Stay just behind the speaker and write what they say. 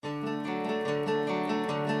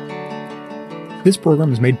This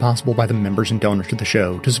program is made possible by the members and donors to the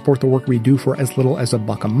show. To support the work we do for as little as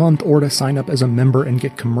 $1 a month, or to sign up as a member and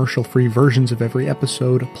get commercial-free versions of every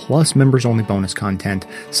episode, plus members-only bonus content,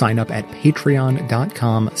 sign up at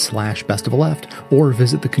patreon.com/bestoftheleft, or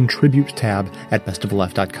visit the Contribute tab at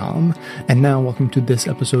bestoftheleft.com. And now, welcome to this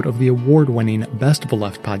episode of the award-winning Best of the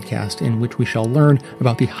Left podcast, in which we shall learn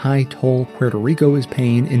about the high toll Puerto Rico is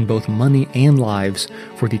paying in both money and lives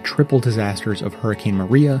for the triple disasters of Hurricane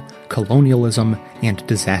Maria, colonialism, and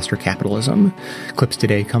disaster capitalism. Clips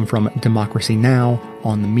today come from Democracy Now!,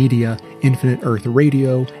 On the Media, Infinite Earth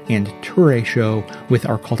Radio, and Toure Show, with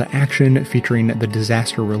our call to action featuring the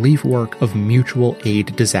disaster relief work of Mutual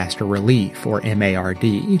Aid Disaster Relief, or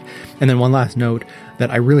MARD. And then one last note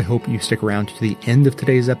that I really hope you stick around to the end of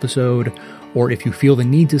today's episode, or if you feel the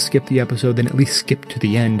need to skip the episode, then at least skip to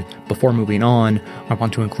the end before moving on. I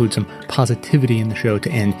want to include some positivity in the show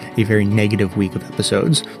to end a very negative week of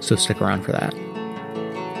episodes, so stick around for that.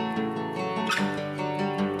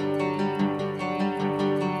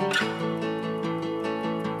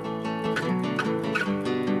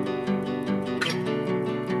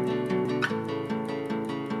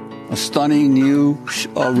 A stunning new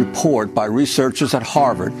report by researchers at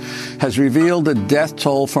Harvard has revealed the death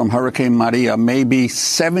toll from Hurricane Maria may be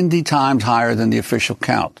 70 times higher than the official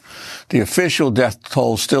count. The official death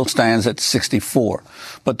toll still stands at 64,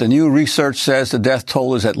 but the new research says the death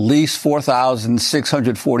toll is at least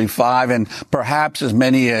 4,645 and perhaps as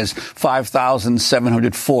many as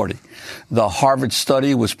 5,740. The Harvard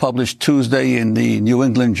study was published Tuesday in the New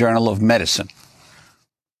England Journal of Medicine.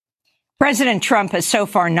 President Trump has so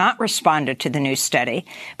far not responded to the new study,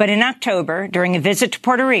 but in October, during a visit to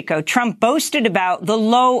Puerto Rico, Trump boasted about the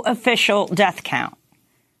low official death count.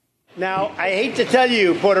 Now, I hate to tell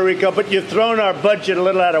you, Puerto Rico, but you've thrown our budget a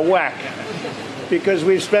little out of whack because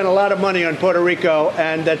we've spent a lot of money on Puerto Rico,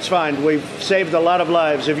 and that's fine. We've saved a lot of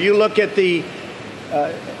lives. If you look at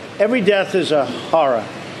every death is a horror,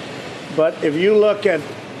 but if you look at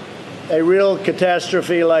a real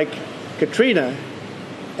catastrophe like Katrina,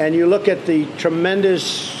 and you look at the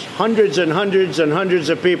tremendous hundreds and hundreds and hundreds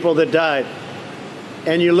of people that died,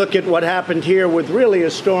 and you look at what happened here with really a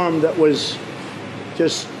storm that was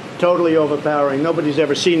just totally overpowering. Nobody's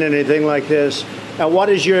ever seen anything like this. Now, what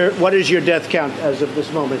is your death count as of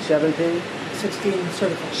this moment? 17? 16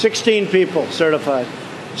 certified. 16 people certified.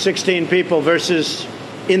 16 people versus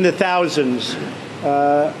in the thousands.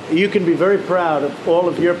 You can be very proud of all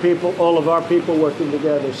of your people, all of our people working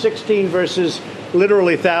together. 16 versus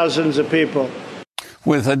literally thousands of people.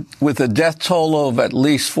 With a death toll of at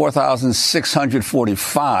least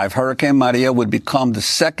 4,645, Hurricane Maria would become the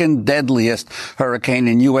second deadliest hurricane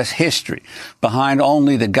in U.S. history, behind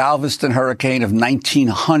only the Galveston hurricane of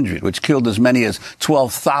 1900, which killed as many as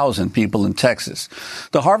 12,000 people in Texas.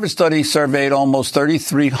 The Harvard study surveyed almost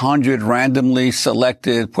 3,300 randomly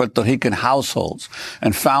selected Puerto Rican households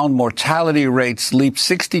and found mortality rates leaped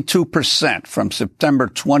 62% from September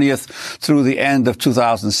 20th through the end of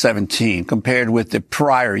 2017, compared with the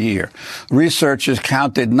prior year. Researchers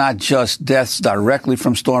counted not just deaths directly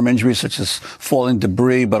from storm injuries, such as falling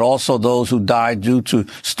debris, but also those who died due to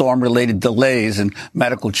storm-related delays in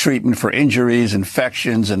medical treatment for injuries,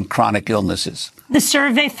 infections, and chronic illnesses. The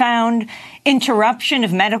survey found interruption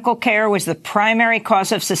of medical care was the primary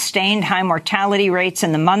cause of sustained high mortality rates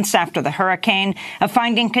in the months after the hurricane, a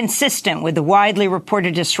finding consistent with the widely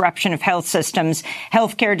reported disruption of health systems.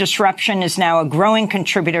 Healthcare disruption is now a growing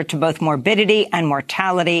contributor to both morbidity and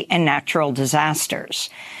mortality in natural disasters.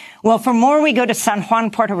 Well, for more, we go to San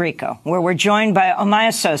Juan, Puerto Rico, where we're joined by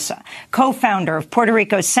Omaya Sosa, co-founder of Puerto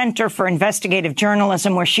Rico's Center for Investigative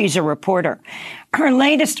Journalism, where she's a reporter. Her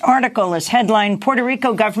latest article is headlined, Puerto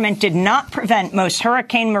Rico government did not prevent most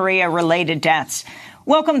Hurricane Maria-related deaths.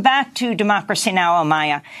 Welcome back to Democracy Now!,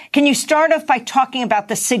 Omaya. Can you start off by talking about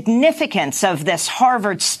the significance of this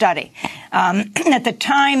Harvard study? At the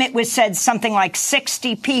time, it was said something like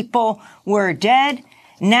 60 people were dead.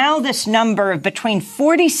 Now this number of between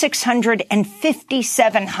 4,600 and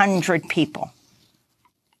 5,700 people.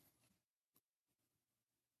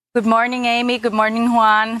 Good morning, Amy. Good morning,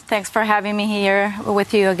 Juan. Thanks for having me here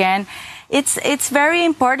with you again. It's very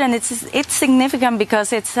important. It's significant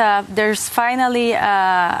because there's finally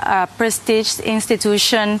a prestige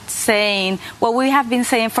institution saying what we have been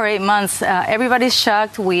saying for 8 months. Everybody's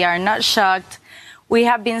shocked. We are not shocked. We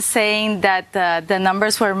have been saying that the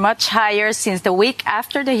numbers were much higher since the week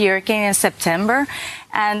after the hurricane in September.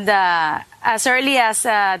 And as early as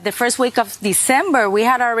the first week of December, we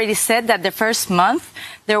had already said that the first month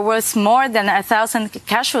there was more than 1,000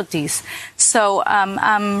 casualties. So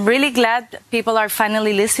I'm really glad people are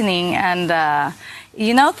finally listening. And,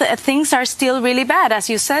 things are still really bad. As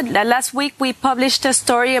you said, last week we published a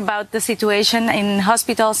story about the situation in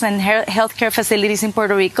hospitals and healthcare facilities in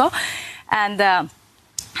Puerto Rico, and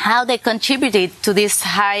how they contributed to this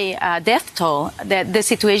high death toll. The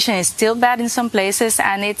situation is still bad in some places,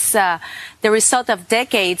 and it's the result of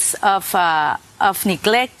decades of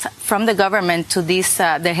neglect from the government to the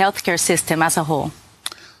healthcare system as a whole.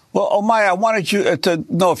 Well, Omaya, I wanted you to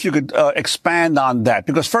know if you could expand on that,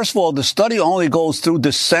 because first of all, the study only goes through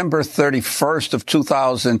December 31st of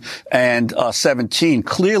 2017.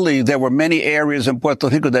 Clearly, there were many areas in Puerto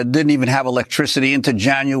Rico that didn't even have electricity into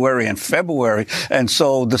January and February, and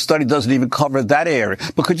so the study doesn't even cover that area.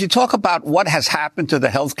 But could you talk about what has happened to the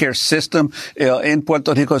healthcare system in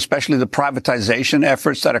Puerto Rico, especially the privatization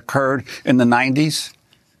efforts that occurred in the 90s?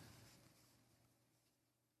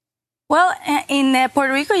 Well, in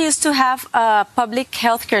Puerto Rico used to have a public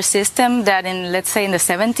healthcare system that let's say in the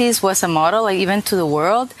 70s was a model even to the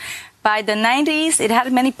world. By the 90s, it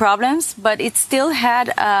had many problems, but it still had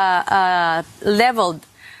a leveled,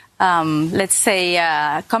 let's say,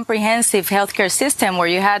 comprehensive healthcare system where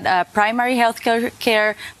you had primary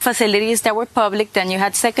healthcare facilities that were public, then you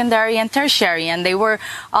had secondary and tertiary, and they were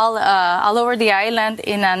all over the island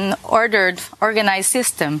in an organized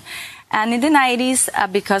system. And in the 90s,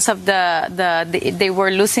 because of they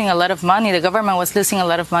were losing a lot of money, the government was losing a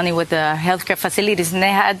lot of money with the healthcare facilities, and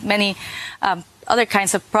they had many other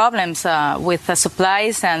kinds of problems with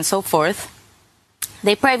supplies and so forth.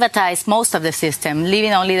 They privatized most of the system,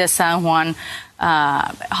 leaving only the San Juan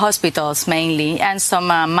hospitals mainly, and some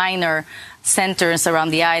minor centers around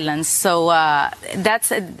the islands. So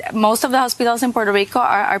that's most of the hospitals in Puerto Rico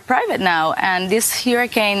are private now, and this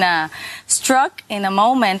hurricane struck in a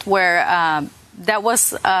moment where that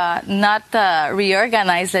was not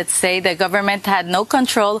reorganized. Let's say the government had no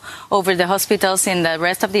control over the hospitals in the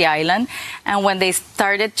rest of the island, and when they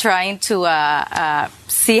started trying to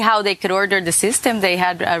see how they could order the system, they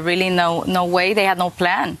had really no way. They had no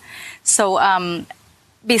plan. So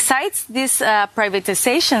besides this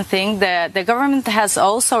privatization thing, the government has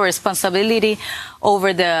also responsibility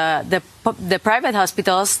over the private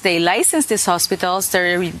hospitals. They license these hospitals,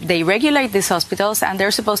 they regulate these hospitals, and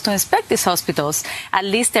they're supposed to inspect these hospitals at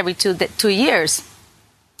least every two years.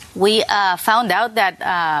 We found out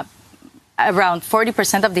that around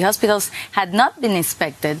 40% of the hospitals had not been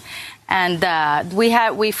inspected. And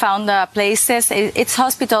we found places, it's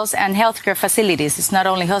hospitals and healthcare facilities. It's not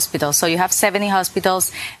only hospitals. So you have 70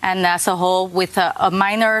 hospitals, and as a whole, with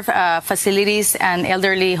minor facilities and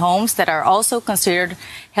elderly homes that are also considered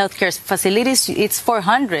healthcare facilities, it's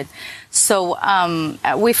 400. So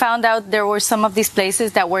we found out there were some of these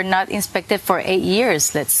places that were not inspected for 8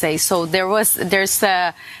 years, let's say. So there's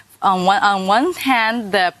on one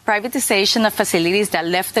hand, the privatization of facilities that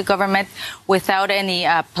left the government without any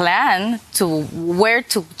plan to where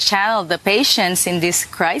to channel the patients in this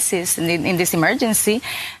crisis, in this emergency.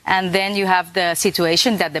 And then you have the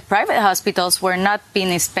situation that the private hospitals were not being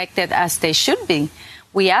inspected as they should be.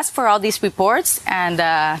 We asked for all these reports, and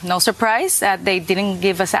no surprise, they didn't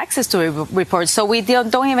give us access to reports. So we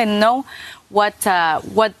don't even know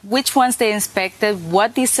which ones they inspected,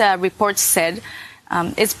 what these reports said.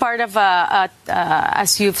 It's part of,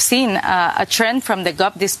 as you've seen, a trend from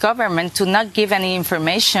this government to not give any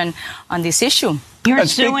information on this issue. You're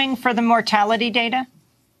suing for the mortality data?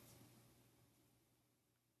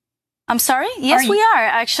 I'm sorry? Yes, we are.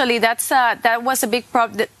 Actually, that was a big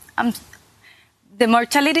problem. The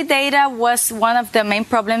mortality data was one of the main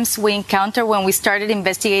problems we encountered when we started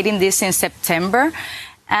investigating this in September,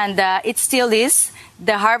 and it still is.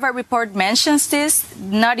 The Harvard report mentions this.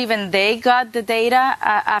 Not even they got the data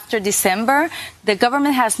after December. The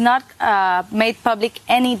government has not made public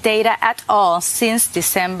any data at all since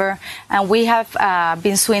December, and we have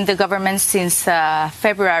been suing the government since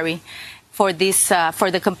February for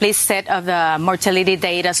the complete set of the mortality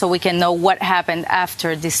data, so we can know what happened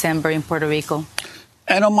after December in Puerto Rico.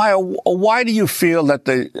 And Omaya, why do you feel that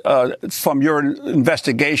from your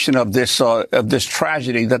investigation of this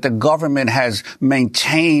tragedy, that the government has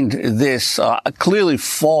maintained this clearly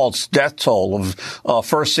false death toll of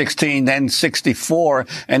first 16, then 64,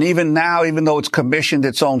 and even now, even though it's commissioned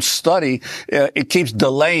its own study, it keeps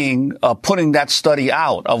delaying putting that study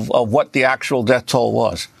out of what the actual death toll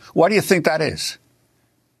was? Why do you think that is?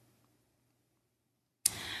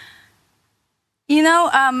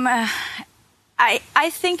 I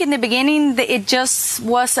think in the beginning it just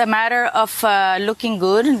was a matter of looking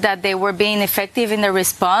good, that they were being effective in the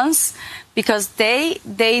response, because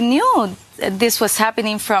they knew this was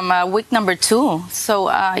happening from week number 2. So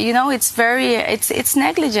it's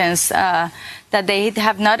negligence that they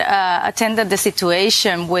have not attended the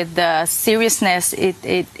situation with the seriousness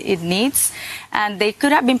it needs, and they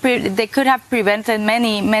could have prevented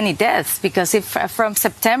many deaths, because if from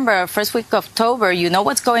September, first week of October, you know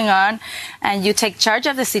what's going on and you take charge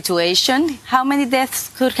of the situation, how many deaths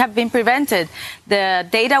could have been prevented? The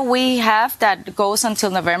data we have that goes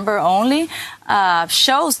until November only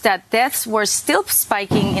shows that deaths were still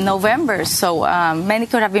spiking in November, so many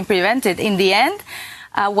could have been prevented. In the end,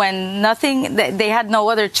 when they had no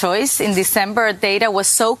other choice. In December, data was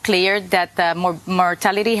so clear that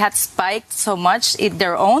mortality had spiked so much in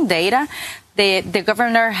their own data. The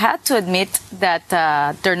governor had to admit that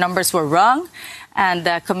their numbers were wrong and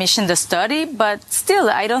commissioned a study. But still,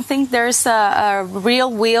 I don't think there's a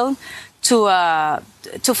real will to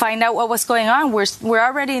find out what was going on. We're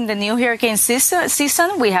already in the new hurricane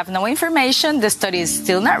season. We have no information. The study is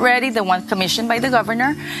still not ready, the one commissioned by the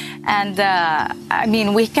governor. And, I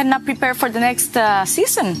mean, we cannot prepare for the next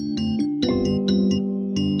season.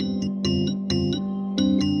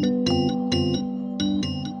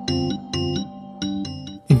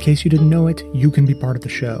 In case you didn't know it, you can be part of the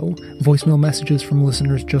show. Voicemail messages from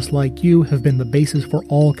listeners just like you have been the basis for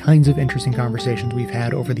all kinds of interesting conversations we've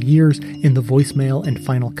had over the years in the voicemail and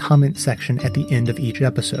final comment section at the end of each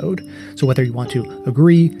episode. So whether you want to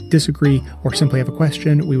agree, disagree, or simply have a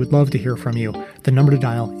question, we would love to hear from you. The number to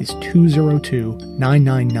dial is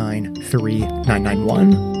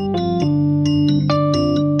 202-999-3991.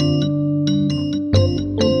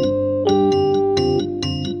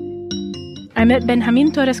 I met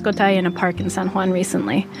Benjamin Torres Gotay in a park in San Juan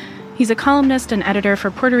recently. He's a columnist and editor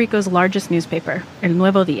for Puerto Rico's largest newspaper, El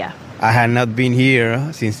Nuevo Dia. I had not been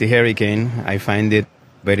here since the hurricane. I find it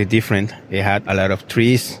very different. It had a lot of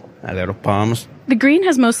trees, a lot of palms. The green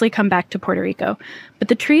has mostly come back to Puerto Rico, but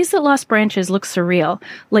the trees that lost branches look surreal,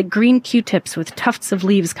 like green Q-tips with tufts of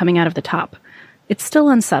leaves coming out of the top. It's still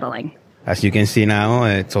unsettling. As you can see now,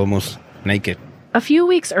 it's almost naked. A few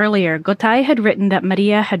weeks earlier, Gotay had written that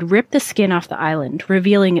Maria had ripped the skin off the island,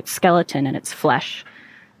 revealing its skeleton and its flesh.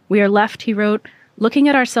 We are left, he wrote, looking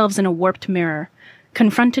at ourselves in a warped mirror,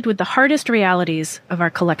 confronted with the hardest realities of our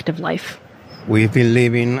collective life. We've been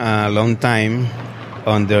living a long time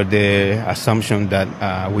under the assumption that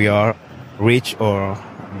we are rich or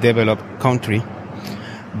developed country.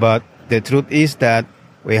 But the truth is that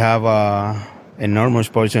we have an enormous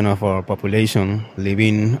portion of our population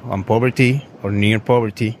living on poverty or near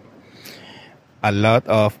poverty. A lot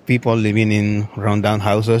of people living in rundown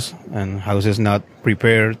houses and houses not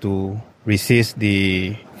prepared to resist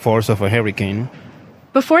the force of a hurricane.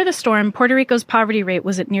 Before the storm, Puerto Rico's poverty rate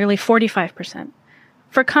was at nearly 45%.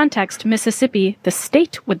 For context, Mississippi, the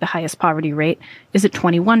state with the highest poverty rate, is at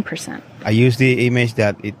 21%. I use the image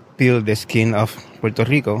that it peeled the skin of Puerto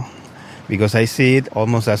Rico because I see it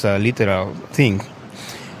almost as a literal thing.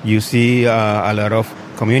 You see a lot of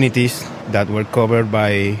communities that were covered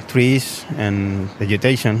by trees and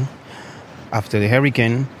vegetation. After the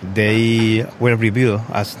hurricane, they were revealed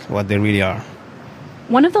as what they really are.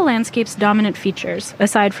 One of the landscape's dominant features,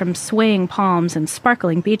 aside from swaying palms and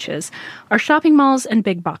sparkling beaches, are shopping malls and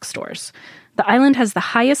big box stores. The island has the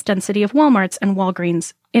highest density of Walmarts and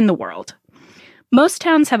Walgreens in the world. Most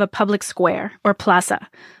towns have a public square, or plaza.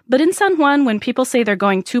 But in San Juan, when people say they're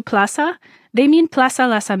going to plaza, they mean Plaza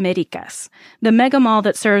Las Americas, the mega mall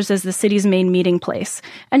that serves as the city's main meeting place.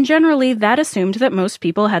 And generally, that assumed that most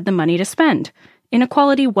people had the money to spend.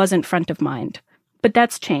 Inequality wasn't front of mind. But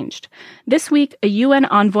that's changed. This week, a UN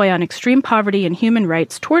envoy on extreme poverty and human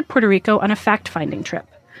rights toured Puerto Rico on a fact-finding trip.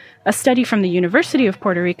 A study from the University of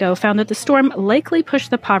Puerto Rico found that the storm likely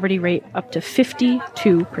pushed the poverty rate up to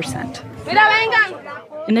 52%.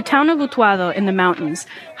 In the town of Utuado in the mountains,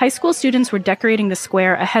 high school students were decorating the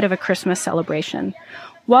square ahead of a Christmas celebration.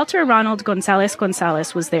 Walter Ronald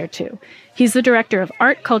Gonzalez was there too. He's the director of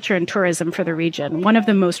art, culture, and tourism for the region, one of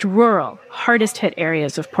the most rural, hardest-hit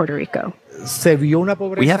areas of Puerto Rico.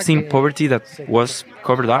 We have seen poverty that was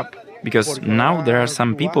covered up, because now there are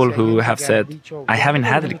some people who have said, I haven't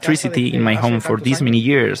had electricity in my home for these many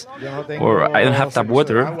years, or I don't have tap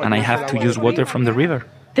water and I have to use water from the river.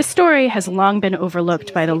 This story has long been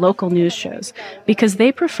overlooked by the local news shows because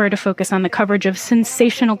they prefer to focus on the coverage of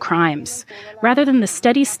sensational crimes rather than the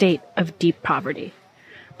steady state of deep poverty.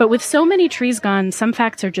 But with so many trees gone, some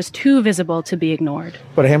facts are just too visible to be ignored.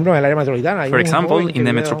 For example, in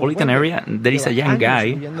the metropolitan area, there is a young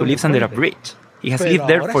guy who lives under a bridge. He has lived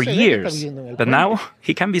there for years, but now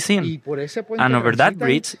he can be seen. And over that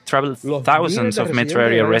bridge travel thousands of metro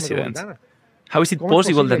area residents. How is it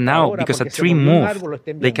possible that now, because a tree moved,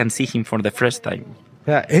 they can see him for the first time?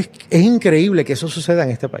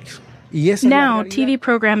 Now, TV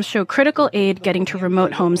programs show critical aid getting to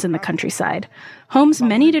remote homes in the countryside. Homes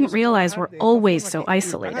many didn't realize were always so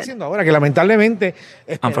isolated.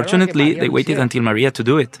 Unfortunately, they waited until Maria to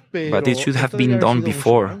do it, but it should have been done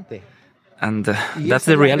before. And that's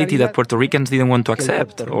the reality that Puerto Ricans didn't want to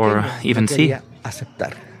accept or even see.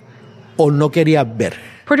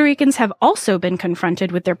 Puerto Ricans have also been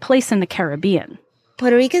confronted with their place in the Caribbean.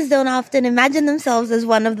 Puerto Ricans don't often imagine themselves as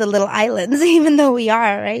one of the little islands, even though we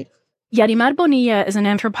are, right? Yarimar Bonilla is an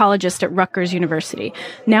anthropologist at Rutgers University,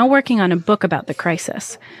 now working on a book about the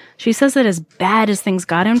crisis. She says that as bad as things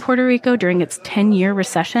got in Puerto Rico during its 10-year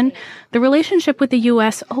recession, the relationship with the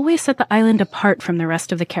U.S. always set the island apart from the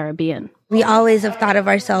rest of the Caribbean. We always have thought of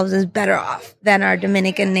ourselves as better off than our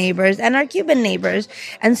Dominican neighbors and our Cuban neighbors.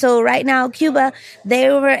 And so right now, Cuba, they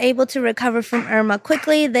were able to recover from Irma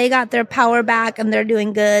quickly. They got their power back and they're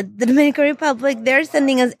doing good. The Dominican Republic, they're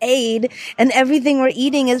sending us aid and everything we're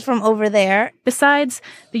eating is from over there. Besides,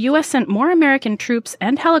 the U.S. sent more American troops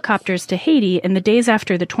and helicopters to Haiti in the days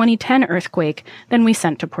after the 2010 earthquake than we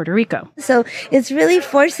sent to Puerto Rico. So it's really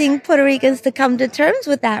forcing Puerto Ricans to come to terms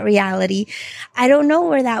with that reality. I don't know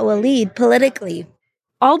where that will lead politically.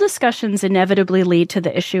 All discussions inevitably lead to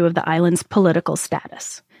the issue of the island's political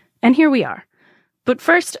status. And here we are. But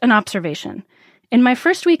first, an observation. In my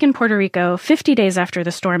first week in Puerto Rico, 50 days after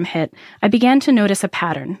the storm hit, I began to notice a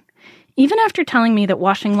pattern. Even after telling me that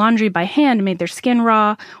washing laundry by hand made their skin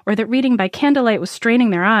raw, or that reading by candlelight was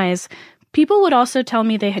straining their eyes, people would also tell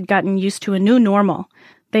me they had gotten used to a new normal.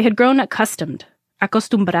 They had grown accustomed.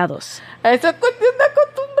 Acostumbrados. Esa es cuestión de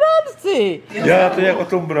acostumbrarse. Ya estoy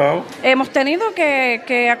acostumbrado. Hemos tenido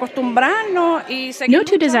que acostumbrarnos y seguir. No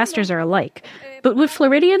two disasters are alike, but would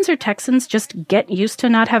Floridians or Texans just get used to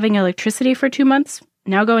not having electricity for 2 months,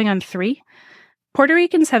 now going on 3? Puerto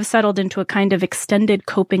Ricans have settled into a kind of extended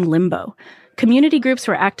coping limbo. Community groups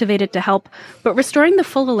were activated to help, but restoring the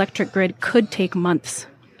full electric grid could take months.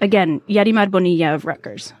 Again, Yarimar Bonilla of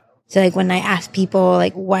Rutgers. So like when I ask people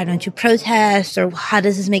like, why don't you protest? Or how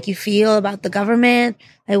does this make you feel about the government?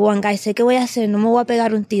 Like one guy said, ¿qué voy a hacer? No me voy a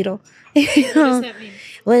pegar un tiro. You know? What does that mean?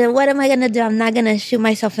 Well, what am I going to do? I'm not going to shoot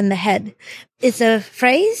myself in the head. It's a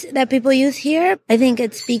phrase that people use here. I think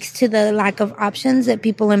it speaks to the lack of options that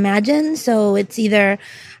people imagine. So it's either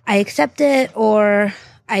I accept it or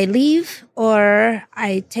I leave or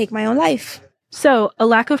I take my own life. So a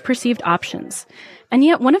lack of perceived options. And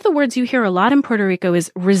yet, one of the words you hear a lot in Puerto Rico is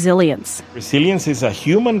resilience. Resilience is a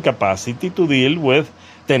human capacity to deal with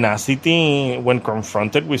tenacity when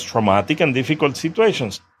confronted with traumatic and difficult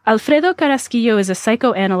situations. Alfredo Carrasquillo is a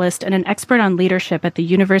psychoanalyst and an expert on leadership at the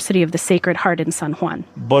University of the Sacred Heart in San Juan.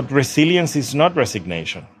 But resilience is not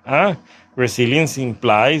resignation. Resilience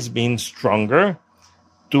implies being stronger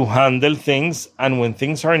to handle things, and when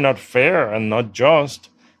things are not fair and not just,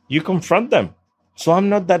 you confront them. So I'm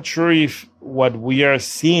not that sure if what we are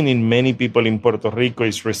seeing in many people in Puerto Rico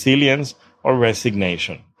is resilience or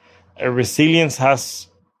resignation. Resilience has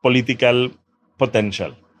political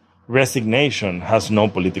potential. Resignation has no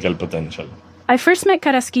political potential. I first met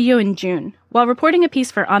Carrasquillo in June, while reporting a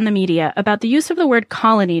piece for On the Media about the use of the word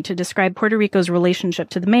colony to describe Puerto Rico's relationship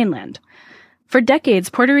to the mainland. For decades,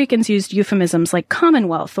 Puerto Ricans used euphemisms like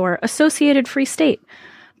Commonwealth or Associated Free State,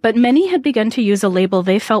 but many had begun to use a label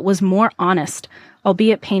they felt was more honest,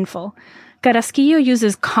 albeit painful. Carrasquillo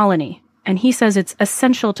uses colony, and he says it's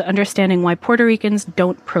essential to understanding why Puerto Ricans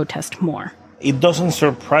don't protest more. It doesn't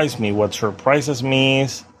surprise me. What surprises me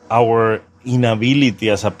is our inability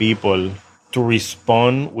as a people to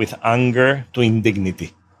respond with anger to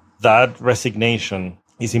indignity. That resignation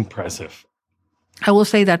is impressive. I will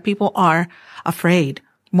say that people are afraid.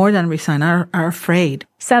 More than resign, are afraid.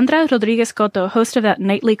 Sandra Rodriguez Cotto, host of that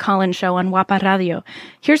nightly call-in show on Guapa Radio,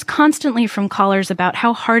 hears constantly from callers about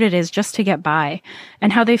how hard it is just to get by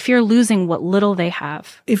and how they fear losing what little they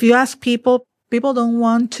have. If you ask people don't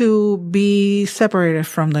want to be separated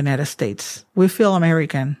from the United States. We feel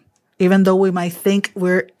American. Even though we might think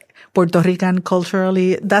we're Puerto Rican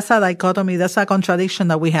culturally, that's a dichotomy, that's a contradiction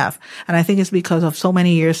that we have. And I think it's because of so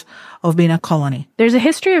many years of being a colony. There's a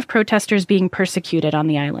history of protesters being persecuted on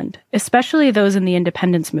the island, especially those in the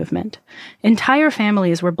independence movement. Entire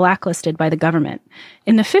families were blacklisted by the government.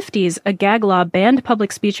 In the 50s, a gag law banned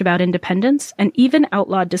public speech about independence and even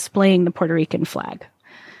outlawed displaying the Puerto Rican flag.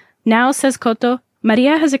 Now, says Cotto,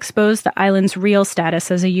 Maria has exposed the island's real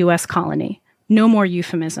status as a U.S. colony. No more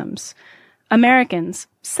euphemisms. Americans,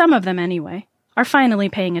 some of them anyway, are finally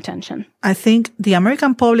paying attention. I think the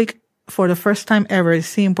American public, for the first time ever, is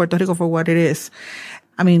seeing Puerto Rico for what it is.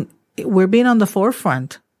 I mean, we're being on the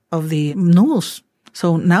forefront of the news.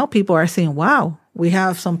 So now people are saying, wow, we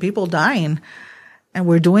have some people dying. and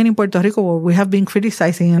we're doing in Puerto Rico what we have been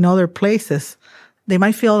criticizing in other places, they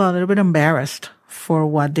might feel a little bit embarrassed for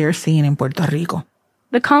what they're seeing in Puerto Rico.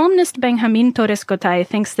 The columnist Benjamin Torres Gotay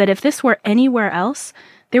thinks that if this were anywhere else,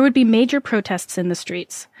 there would be major protests in the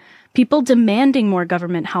streets, people demanding more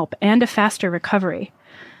government help and a faster recovery.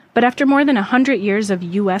 But after more than 100 years of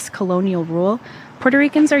U.S. colonial rule, Puerto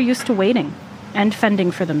Ricans are used to waiting and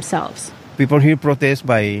fending for themselves. People here protest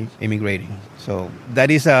by immigrating. So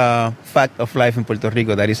that is a fact of life in Puerto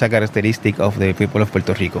Rico. That is a characteristic of the people of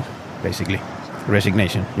Puerto Rico, basically.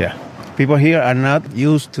 Resignation, yeah. People here are not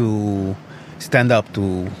used to stand up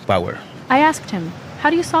to power. I asked him, how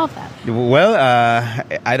do you solve that? Well,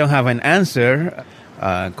 I don't have an answer.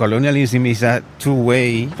 Colonialism is a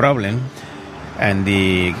two-way problem, and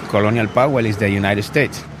the colonial power is the United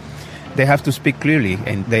States. They have to speak clearly,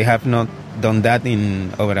 and they have not done that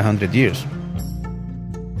in over 100 years.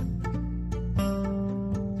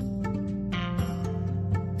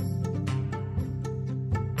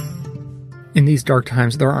 In these dark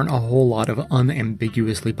times, there aren't a whole lot of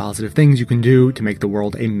unambiguously positive things you can do to make the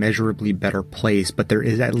world a measurably better place, but there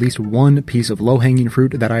is at least one piece of low-hanging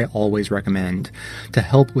fruit that I always recommend. To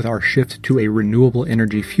help with our shift to a renewable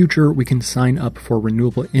energy future, we can sign up for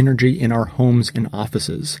renewable energy in our homes and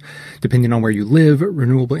offices. Depending on where you live,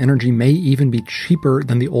 renewable energy may even be cheaper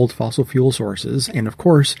than the old fossil fuel sources, and of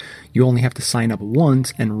course, you only have to sign up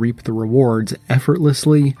once and reap the rewards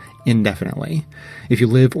effortlessly, indefinitely. If you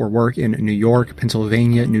live or work in New York,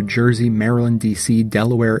 Pennsylvania, New Jersey, Maryland, D.C.,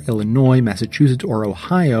 Delaware, Illinois, Massachusetts, or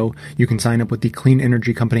Ohio, you can sign up with the clean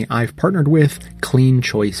energy company I've partnered with, Clean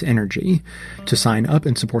Choice Energy. To sign up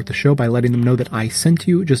and support the show by letting them know that I sent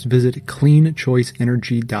you, just visit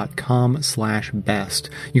cleanchoiceenergy.com/best.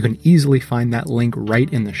 You can easily find that link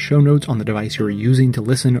right in the show notes on the device you're using to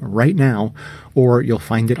listen right now, or you'll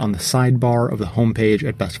find it on the sidebar of the homepage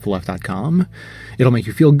at bestofleft.com. It'll make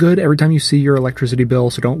you feel good every time you see your electricity bill,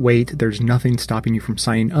 so don't wait. There's nothing stopping you from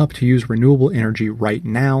signing up to use renewable energy right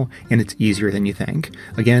now, and it's easier than you think.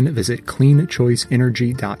 Again, visit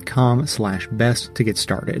cleanchoiceenergy.com/best to get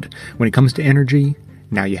started. When it comes to energy,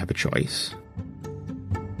 now you have a choice.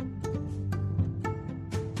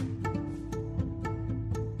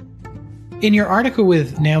 In your article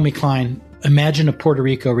with Naomi Klein, Imagine a Puerto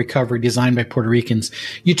Rico Recovery Designed by Puerto Ricans,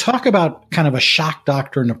 you talk about kind of a shock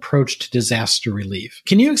doctrine approach to disaster relief.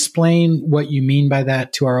 Can you explain what you mean by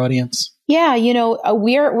that to our audience? Yeah,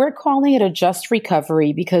 we're calling it a just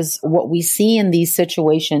recovery because what we see in these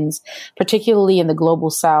situations, particularly in the global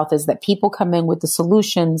south, is that people come in with the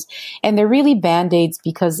solutions and they're really band-aids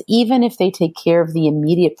because even if they take care of the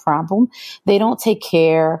immediate problem, they don't take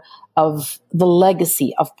care of the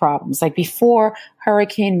legacy of problems. Like before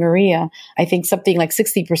Hurricane Maria, I think something like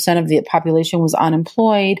 60% of the population was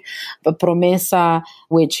unemployed. But PROMESA,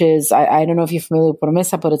 which is, I don't know if you're familiar with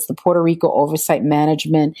PROMESA, but it's the Puerto Rico Oversight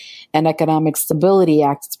Management and Economic Stability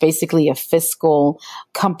Act. It's basically a fiscal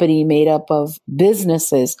company made up of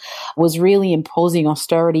businesses, was really imposing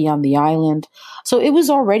austerity on the island. So it was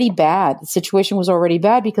already bad. The situation was already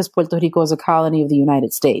bad because Puerto Rico is a colony of the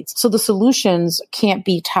United States. So the solutions can't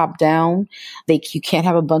be top down. You can't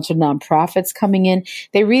have a bunch of nonprofits coming in.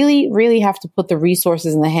 They really, really have to put the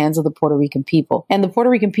resources in the hands of the Puerto Rican people. And the Puerto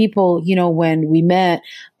Rican people, when we met,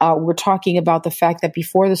 we're talking about the fact that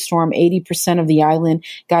before the storm, 80% of the island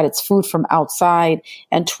got its food from outside,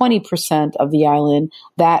 and 20% of the island,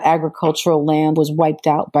 that agricultural land, was wiped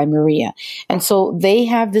out by Maria. And so they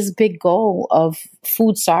have this big goal of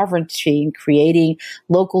food sovereignty and creating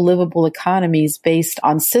local livable economies based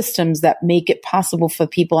on systems that make it possible for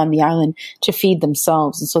people on the island to feed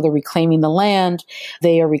themselves. And so they're reclaiming the land,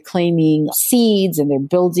 they are reclaiming seeds, and they're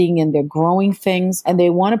building and they're growing things, and they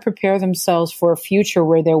want to prepare themselves for a future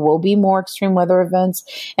where there will be more extreme weather events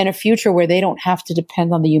and a future where they don't have to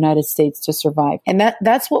depend on the United States to survive. And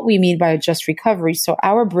that's what we mean by a just recovery. So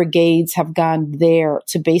our brigades have gone there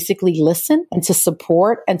to basically listen and to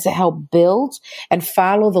support and to help build and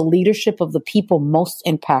follow the leadership of the people most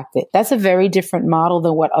impacted. That's a very different model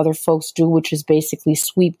than what other folks do, which is basically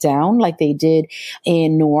sweep down like they did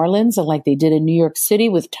in New Orleans and like they did in New York City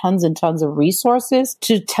with tons and tons of resources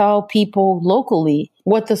to tell people locally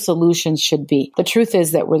what the solutions should be. The truth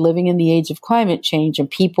is that we're living in the age of climate change, and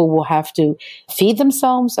people will have to feed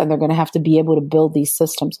themselves, and they're going to have to be able to build these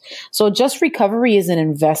systems. So just recovery is an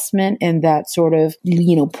investment in that sort of,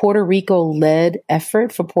 Puerto Rico-led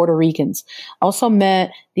effort for Puerto Ricans. Also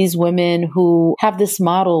met these women who have this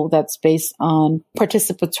model that's based on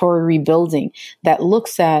participatory rebuilding that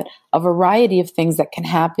looks at a variety of things that can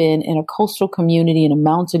happen in a coastal community, in a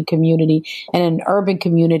mountain community, and an urban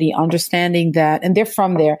community, understanding that, and they're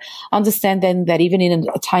from there, understanding that even in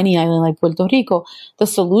a tiny island like Puerto Rico, the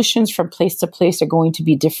solutions from place to place are going to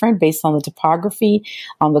be different based on the topography,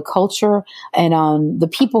 on the culture, and on the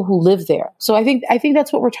people who live there. So I think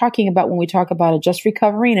that's what we're talking about when we talk about a just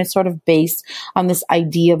recovery, and it's sort of based on this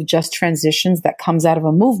idea of just transitions that comes out of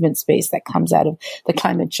a movement space, that comes out of the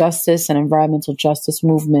climate justice and environmental justice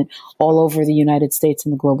movement all over the United States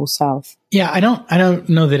and the global South. Yeah, I don't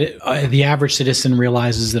know that the average citizen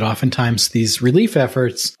realizes that oftentimes these relief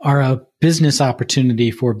efforts are a business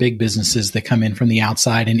opportunity for big businesses that come in from the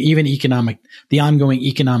outside, and even the ongoing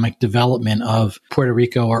economic development of Puerto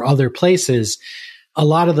Rico or other places. A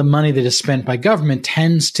lot of the money that is spent by government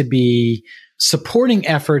tends to be supporting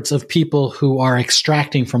efforts of people who are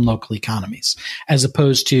extracting from local economies, as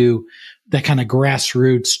opposed to that kind of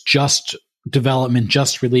grassroots just development,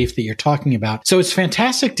 just relief that you're talking about. So it's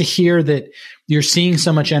fantastic to hear that you're seeing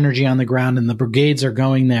so much energy on the ground and the brigades are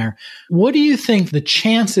going there. What do you think the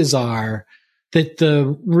chances are that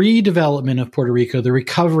the redevelopment of Puerto Rico, the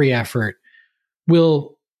recovery effort,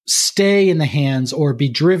 will stay in the hands or be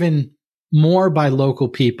driven more by local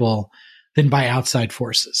people than by outside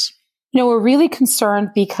forces? We're really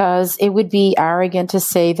concerned because it would be arrogant to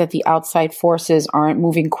say that the outside forces aren't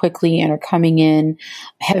moving quickly and are coming in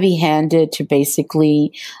heavy-handed to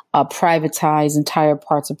basically privatize entire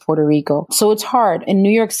parts of Puerto Rico. So it's hard. In New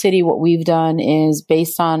York City, what we've done is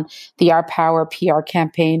based on the Our Power PR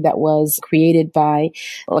campaign that was created by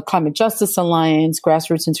the Climate Justice Alliance,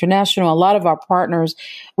 Grassroots International, a lot of our partners,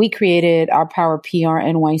 we created Our Power PR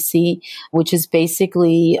NYC, which is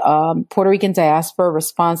basically Puerto Rican diaspora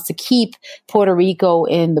response to keep Puerto Rico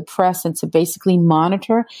in the press and to basically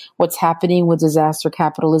monitor what's happening with disaster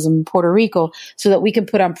capitalism in Puerto Rico so that we can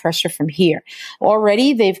put on pressure from here.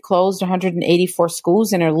 Already, they've closed 184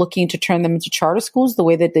 schools and are looking to turn them into charter schools the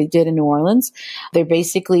way that they did in New Orleans. They're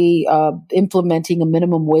basically implementing a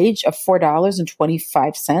minimum wage of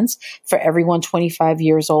 $4.25 for everyone 25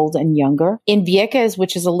 years old and younger. In Vieques,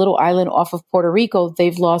 which is a little island off of Puerto Rico,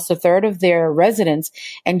 they've lost a third of their residents,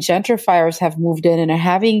 and gentrifiers have moved in and are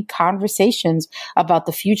having conversations about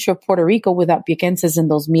the future of Puerto Rico without Viequenses in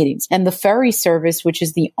those meetings. And the ferry service, which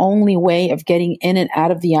is the only way of getting in and out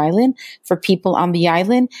of the island for people on the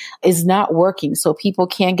island, is not working. So people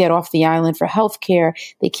can't get off the island for healthcare.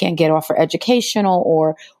 They can't get off for educational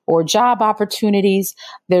or job opportunities.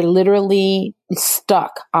 They're literally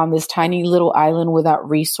stuck on this tiny little island without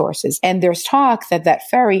resources. And there's talk that that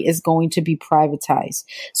ferry is going to be privatized.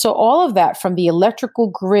 So all of that, from the electrical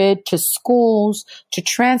grid to schools to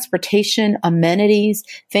transportation, amenities,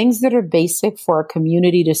 things that are basic for a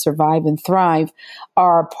community to survive and thrive,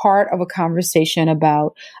 are part of a conversation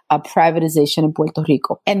about privatization in Puerto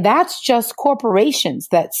Rico. And that's just corporations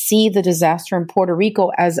that see the disaster in Puerto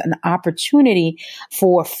Rico as an opportunity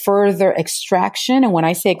for further extraction. And when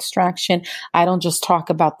I say extraction, I don't just talk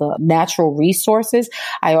about the natural resources.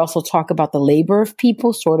 I also talk about the labor of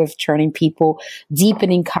people, sort of turning people,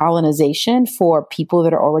 deepening colonization for people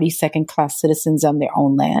that are already second-class citizens on their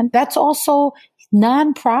own land. That's also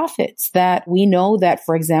nonprofits that we know that,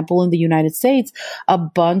 for example, in the United States, a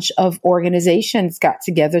bunch of organizations got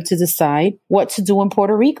together to decide what to do in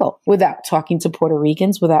Puerto Rico without talking to Puerto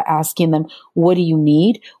Ricans, without asking them, what do you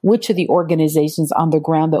need? Which are the organizations on the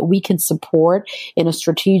ground that we can support in a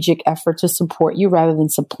strategic effort to support you rather than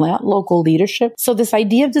supplant local leadership? So this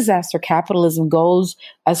idea of disaster capitalism goes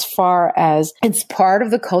as far as it's part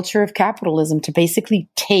of the culture of capitalism to basically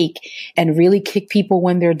take and really kick people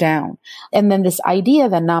when they're down. And then this idea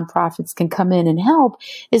that nonprofits can come in and help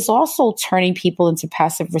is also turning people into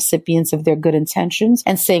passive recipients of their good intentions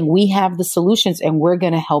and saying, we have the solutions and we're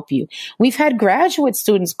going to help you. We've had graduate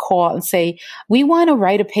students call and say, we want to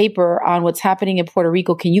write a paper on what's happening in Puerto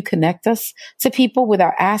Rico. Can you connect us to people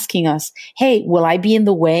without asking us, hey, will I be in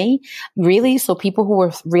the way? Really? So people who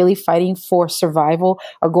are really fighting for survival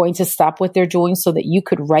are going to stop what they're doing so that you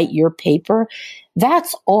could write your paper?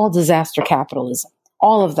 That's all disaster capitalism.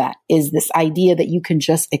 All of that is this idea that you can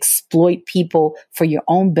just exploit people for your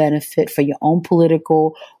own benefit, for your own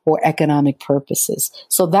political or economic purposes.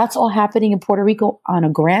 So that's all happening in Puerto Rico on a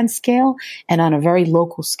grand scale and on a very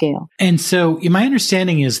local scale. And so my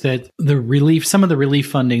understanding is that some of the relief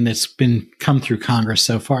funding that's been come through Congress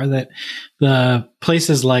so far, that the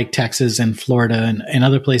places like Texas and Florida and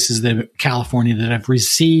other places California that have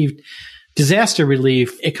received disaster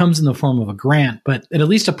relief, it comes in the form of a grant, but at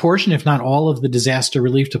least a portion, if not all of the disaster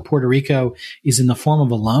relief to Puerto Rico is in the form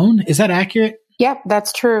of a loan. Is that accurate? Yep,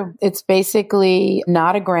 that's true. It's basically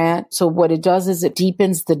not a grant. So what it does is it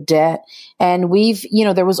deepens the debt. And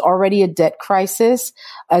there was already a debt crisis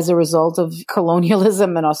as a result of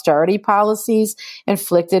colonialism and austerity policies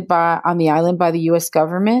inflicted on the island by the U.S.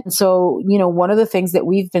 government. And so, one of the things that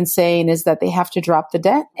we've been saying is that they have to drop the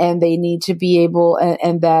debt and they need to be able,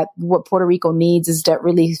 and that what Puerto Rico needs is debt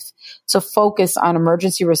relief to focus on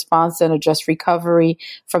emergency response and a just recovery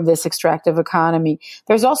from this extractive economy.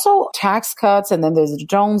 There's also tax cuts, and then there's the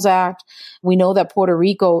Jones Act. We know that Puerto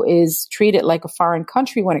Rico is treated like a foreign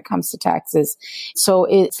country when it comes to taxes. So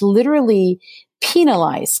it's literally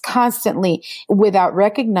penalized constantly without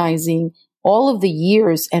recognizing all of the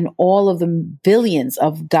years and all of the billions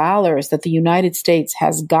of dollars that the United States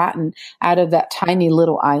has gotten out of that tiny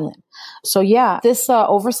little island. So yeah, this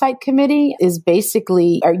oversight committee is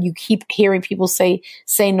basically, you keep hearing people say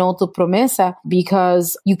no to promesa,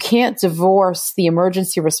 because you can't divorce the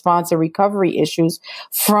emergency response and recovery issues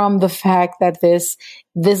from the fact that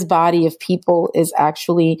this body of people is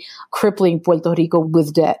actually crippling Puerto Rico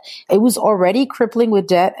with debt. It was already crippling with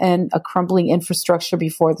debt and a crumbling infrastructure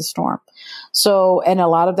before the storm. So, and a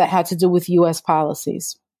lot of that had to do with U.S.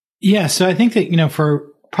 policies. Yeah. So I think that, for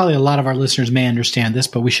probably a lot of our listeners may understand this,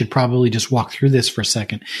 but we should probably just walk through this for a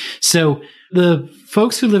second. So the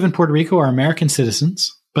folks who live in Puerto Rico are American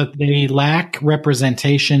citizens, but they lack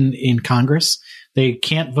representation in Congress. They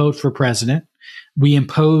can't vote for president. We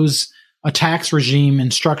impose a tax regime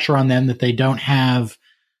and structure on them that they don't have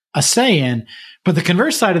a say in. But the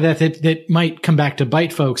converse side of that might come back to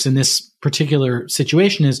bite folks in this particular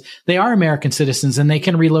situation is they are American citizens and they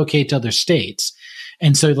can relocate to other states.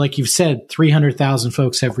 And so, like you've said, 300,000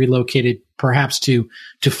 folks have relocated perhaps to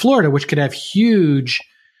Florida, which could have huge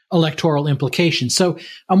electoral implications. So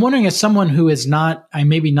I'm wondering, as someone who is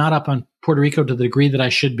maybe not up on Puerto Rico to the degree that I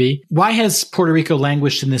should be, why has Puerto Rico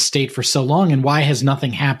languished in this state for so long, and why has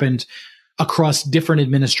nothing happened across different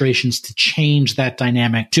administrations to change that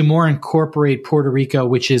dynamic, to more incorporate Puerto Rico,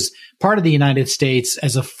 which is part of the United States,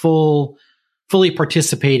 as a fully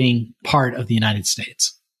participating part of the United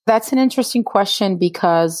States? That's an interesting question,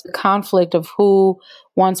 because the conflict of who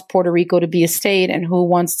wants Puerto Rico to be a state and who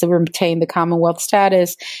wants to retain the Commonwealth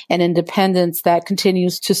status and independence that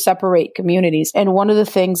continues to separate communities. And one of the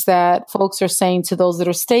things that folks are saying to those that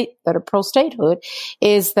are pro-statehood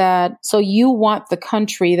is that, so you want the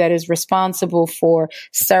country that is responsible for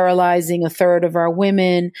sterilizing a third of our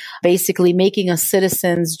women, basically making us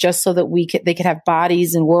citizens just so that they could have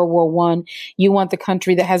bodies in World War I. You want the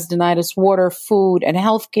country that has denied us water, food, and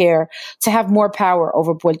healthcare to have more power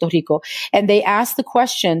over Puerto Rico. And they ask the questions.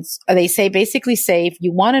 They basically say, if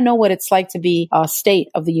you want to know what it's like to be a state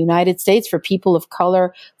of the United States for people of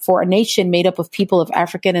color, for a nation made up of people of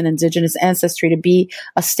African and indigenous ancestry to be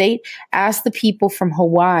a state, ask the people from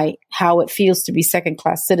Hawaii how it feels to be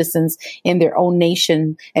second-class citizens in their own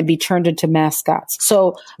nation and be turned into mascots.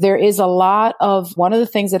 So there is one of the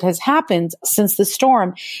things that has happened since the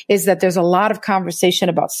storm is that there's a lot of conversation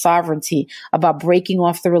about sovereignty, about breaking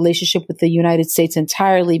off the relationship with the United States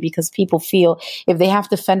entirely, because people feel if they have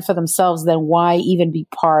to fend for themselves, then why even be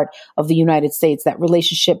part of the United States? That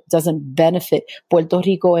relationship doesn't benefit Puerto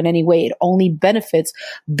Rico in any way. It only benefits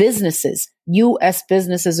businesses. U.S.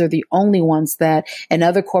 businesses are the only ones and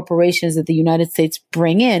other corporations that the United States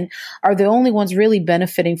bring in are the only ones really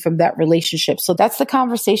benefiting from that relationship. So that's the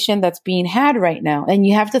conversation that's being had right now. And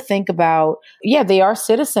you have to think about, they are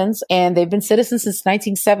citizens, and they've been citizens since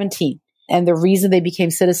 1917. And the reason they became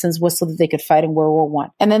citizens was so that they could fight in World War I.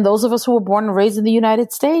 And then those of us who were born and raised in the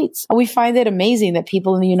United States, we find it amazing that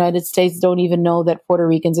people in the United States don't even know that Puerto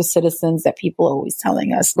Ricans are citizens, that people are always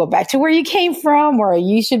telling us, go back to where you came from, or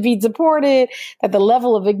you should be deported, that the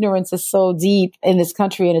level of ignorance is so deep in this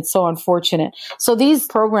country, and it's so unfortunate. So these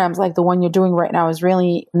programs like the one you're doing right now is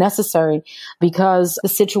really necessary, because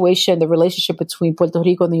the relationship between Puerto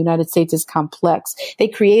Rico and the United States is complex. They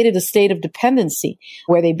created a state of dependency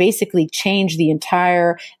where they basically changed the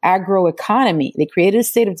entire agroeconomy. They created a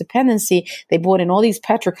state of dependency. They brought in all these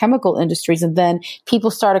petrochemical industries, and then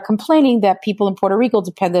people started complaining that people in Puerto Rico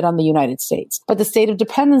depended on the United States. But the state of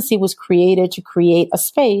dependency was created to create a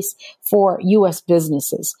space for U.S.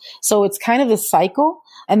 businesses. So it's kind of the cycle.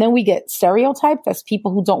 And then we get stereotyped as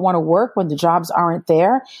people who don't want to work when the jobs aren't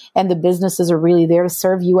there and the businesses are really there to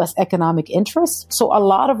serve U.S. economic interests. So a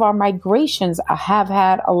lot of our migrations have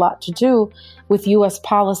had a lot to do with U.S.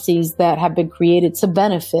 policies that have been created to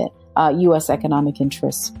benefit U.S. economic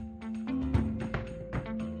interests.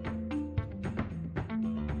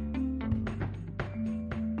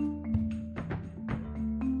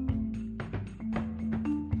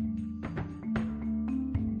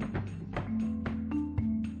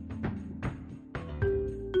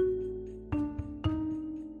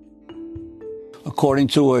 According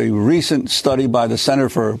to a recent study by the Center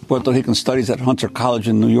for Puerto Rican Studies at Hunter College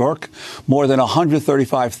in New York, more than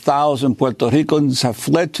 135,000 Puerto Ricans have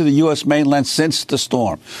fled to the U.S. mainland since the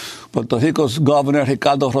storm. Puerto Rico's Governor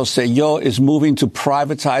Ricardo Rosselló is moving to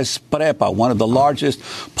privatize PREPA, one of the largest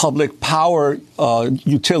public power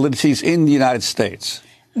utilities in the United States.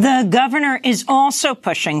 The governor is also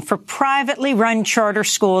pushing for privately run charter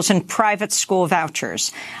schools and private school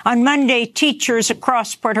vouchers. On Monday, teachers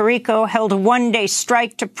across Puerto Rico held a one-day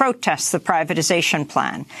strike to protest the privatization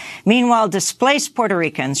plan. Meanwhile, displaced Puerto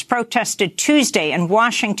Ricans protested Tuesday in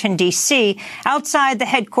Washington, D.C., outside the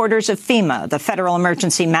headquarters of FEMA, the Federal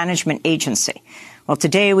Emergency Management Agency. Well,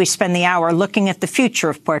 today we spend the hour looking at the future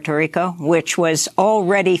of Puerto Rico, which was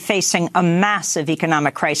already facing a massive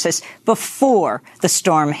economic crisis before the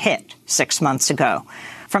storm hit 6 months ago.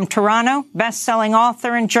 From Toronto, best-selling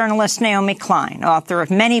author and journalist Naomi Klein, author of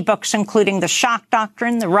many books, including The Shock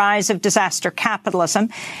Doctrine, The Rise of Disaster Capitalism.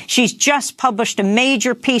 She's just published a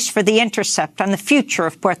major piece for The Intercept on the future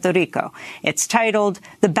of Puerto Rico. It's titled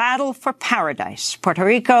The Battle for Paradise. Puerto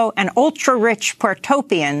Rico and ultra-rich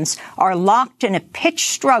Puertopians are locked in a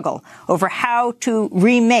pitched struggle over how to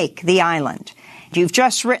remake the island. You've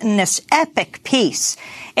just written this epic piece.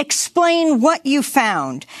 Explain what you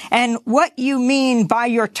found and what you mean by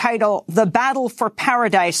your title, The Battle for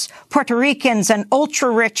Paradise. Puerto Ricans and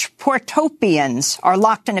ultra-rich Puertopians are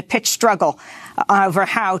locked in a pitched struggle over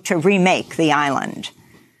how to remake the island.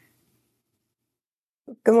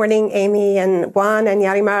 Good morning, Amy and Juan and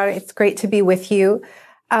Yarimar. It's great to be with you.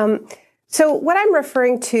 So what I'm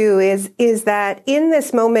referring to is that in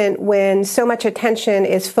this moment when so much attention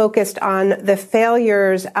is focused on the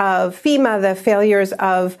failures of FEMA, the failures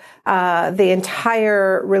of the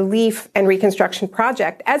entire relief and reconstruction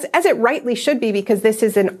project, as it rightly should be, because this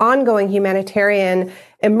is an ongoing humanitarian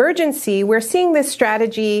emergency, we're seeing this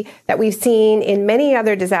strategy that we've seen in many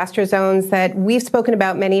other disaster zones that we've spoken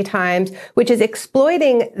about many times, which is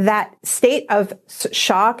exploiting that state of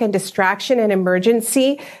shock and distraction and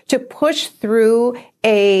emergency to push through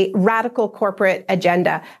a radical corporate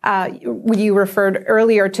agenda. You referred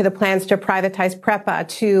earlier to the plans to privatize PREPA,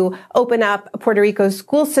 to open up Puerto Rico's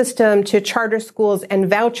school system to charter schools and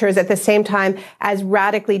vouchers at the same time as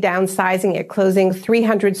radically downsizing it, closing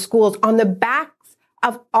 300 schools on the back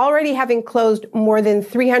of already having closed more than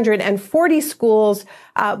 340 schools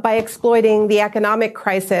by exploiting the economic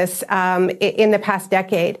crisis in the past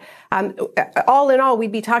decade. All in all,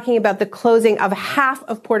 we'd be talking about the closing of half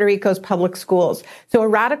of Puerto Rico's public schools. So a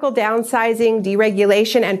radical downsizing,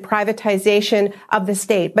 deregulation, and privatization of the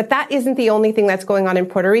state. But that isn't the only thing that's going on in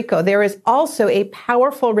Puerto Rico. There is also a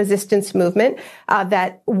powerful resistance movement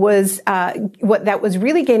that was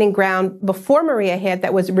really gaining ground before Maria hit,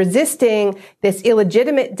 that was resisting this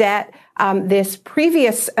illegitimate debt, this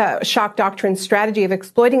previous shock doctrine strategy of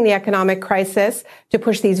exploiting the economic crisis to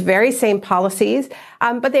push these very same policies.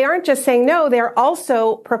 But they aren't just saying no, they're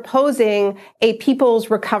also proposing a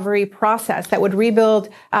people's recovery process that would rebuild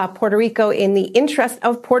Puerto Rico in the interest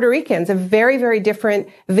of Puerto Ricans, a very, very different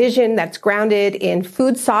vision that's grounded in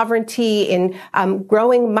food sovereignty, in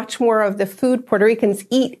growing much more of the food Puerto Ricans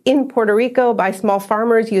eat in Puerto Rico by small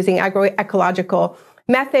farmers using agroecological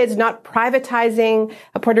methods, not privatizing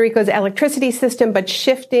Puerto Rico's electricity system, but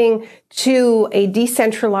shifting to a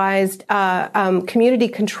decentralized,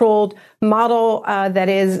 community-controlled model that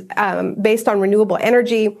is based on renewable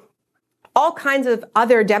energy. All kinds of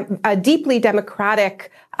other deeply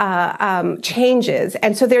democratic changes.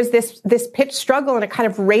 And so there's this pitched struggle and a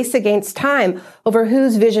kind of race against time over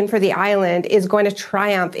whose vision for the island is going to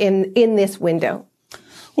triumph in this window.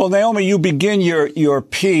 Well, Naomi, you begin your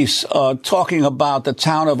piece talking about the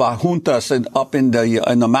town of Adjuntas up in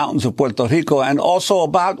the mountains of Puerto Rico, and also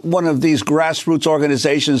about one of these grassroots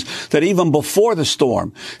organizations that even before the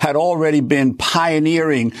storm had already been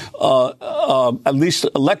pioneering at least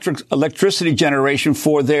electricity generation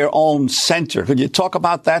for their own center. Could you talk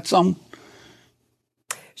about that some?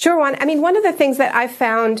 Sure, Juan. I mean, one of the things that I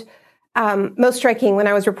found most striking when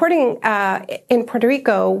I was reporting in Puerto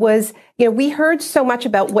Rico was, we heard so much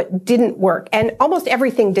about what didn't work, and almost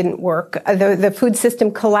everything didn't work. The food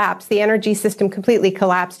system collapsed, the energy system completely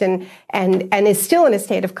collapsed, and is still in a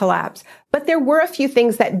state of collapse. But there were a few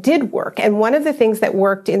things that did work, and one of the things that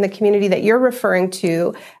worked in the community that you're referring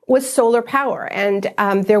to was solar power. And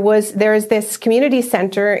there is this community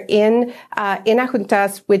center in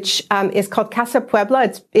Adjuntas, which is called Casa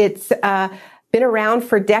Puebla. been around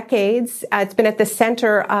for decades. It's been at the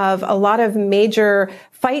center of a lot of major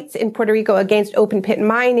fights in Puerto Rico against open pit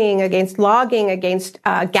mining, against logging, against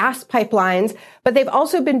gas pipelines. But they've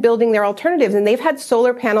also been building their alternatives, and they've had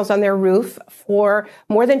solar panels on their roof for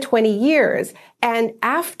more than 20 years. And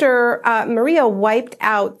after Maria wiped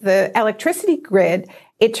out the electricity grid,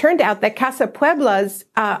 it turned out that Casa Puebla's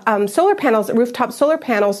solar panels, rooftop solar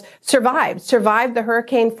panels, survived the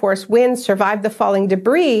hurricane-force winds, survived the falling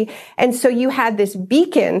debris. And so you had this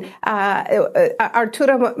beacon.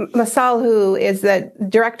 Arturo Masal, who is the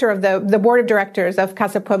director of the board of directors of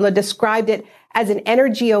Casa Puebla, described it as an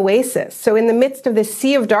energy oasis. So in the midst of this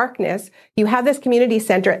sea of darkness, you have this community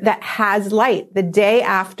center that has light the day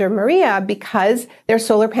after Maria because their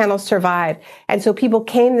solar panels survived. And so people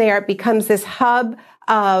came there. It becomes this hub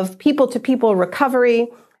of people-to-people recovery.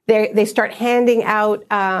 They start handing out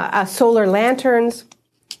solar lanterns,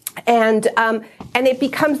 and it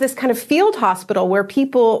becomes this kind of field hospital where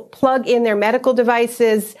people plug in their medical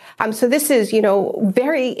devices. So this is,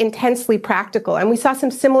 very intensely practical, and we saw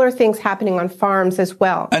some similar things happening on farms as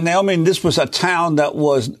well. And Naomi, this was a town that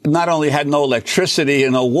was not only had no electricity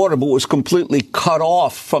and no water, but was completely cut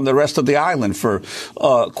off from the rest of the island for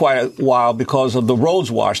quite a while because of the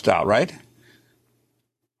roads washed out, right?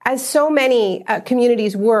 As so many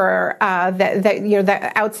communities were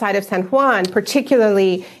that outside of San Juan,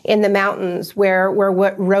 particularly in the mountains where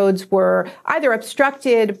roads were either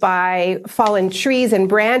obstructed by fallen trees and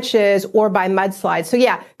branches or by mudslides. So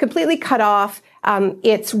yeah, completely cut off.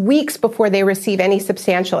 It's weeks before they receive any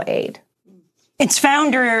substantial aid. Its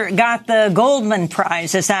founder got the Goldman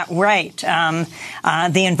Prize, is that right?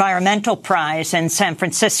 The environmental prize in San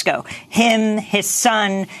Francisco. Him, his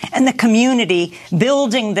son, and the community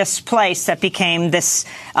building this place that became this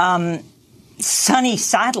sunny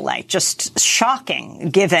satellite, just shocking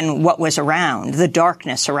given what was around, the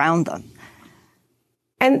darkness around them.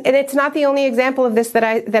 And it's not the only example of this that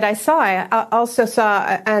I saw. I also saw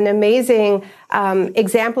an amazing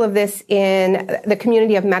example of this in the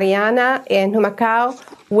community of Mariana in Humacao,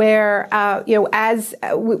 where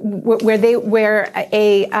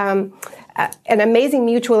an amazing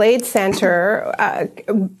mutual aid center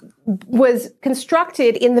was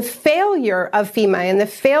constructed in the failure of FEMA and the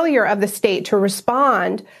failure of the state to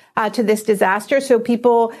respond to this disaster. So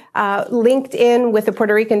people linked in with the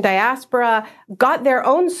Puerto Rican diaspora, got their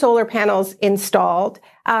own solar panels installed.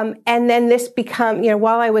 And then this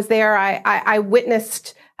while I was there, I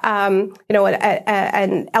witnessed an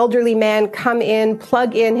elderly man come in,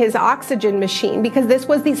 plug in his oxygen machine, because this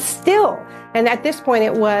was and at this point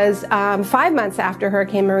it was 5 months after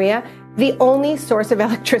Hurricane Maria, the only source of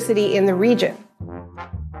electricity in the region.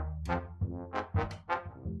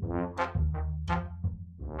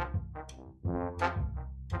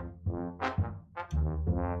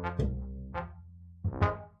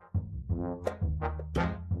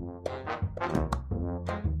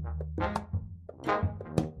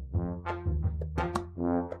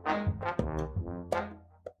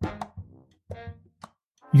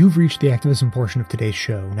 You've reached the activism portion of today's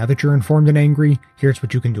show. Now that you're informed and angry, here's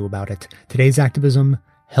what you can do about it. Today's activism: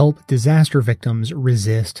 help disaster victims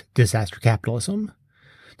resist disaster capitalism.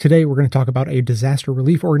 Today, we're going to talk about a disaster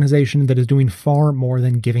relief organization that is doing far more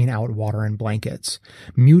than giving out water and blankets.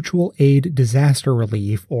 Mutual Aid Disaster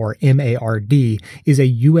Relief, or MARD, is a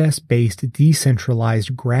U.S.-based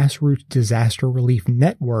decentralized grassroots disaster relief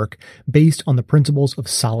network based on the principles of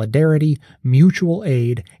solidarity, mutual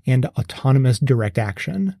aid, and autonomous direct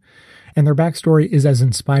action. And their backstory is as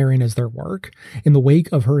inspiring as their work. In the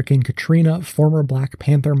wake of Hurricane Katrina, former Black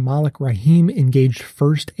Panther Malik Rahim engaged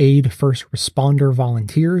first aid first responder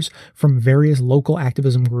volunteers from various local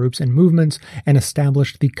activism groups and movements and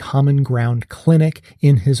established the Common Ground Clinic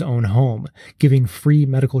in his own home, giving free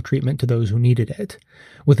medical treatment to those who needed it.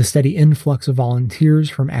 With a steady influx of volunteers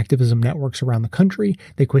from activism networks around the country,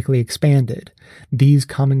 they quickly expanded. These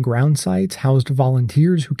Common Ground sites housed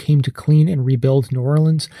volunteers who came to clean and rebuild New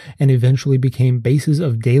Orleans and eventually became bases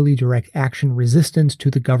of daily direct action resistance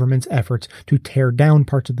to the government's efforts to tear down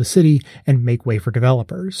parts of the city and make way for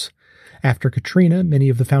developers. After Katrina, many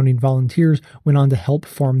of the founding volunteers went on to help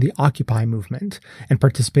form the Occupy movement and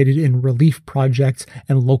participated in relief projects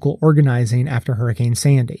and local organizing after Hurricane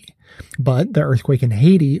Sandy. But the earthquake in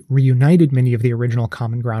Haiti reunited many of the original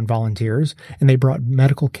Common Ground volunteers, and they brought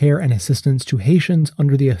medical care and assistance to Haitians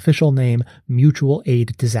under the official name Mutual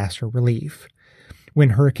Aid Disaster Relief.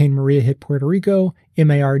 When Hurricane Maria hit Puerto Rico,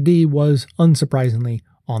 MARD was, unsurprisingly,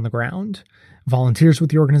 on the ground. Volunteers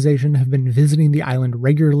with the organization have been visiting the island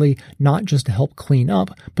regularly, not just to help clean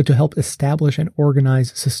up, but to help establish and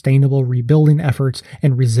organize sustainable rebuilding efforts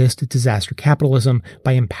and resist disaster capitalism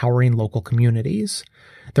by empowering local communities.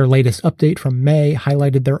 Their latest update from May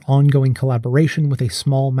highlighted their ongoing collaboration with a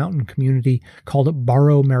small mountain community called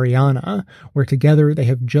Barro Mariana, where together they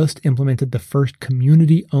have just implemented the first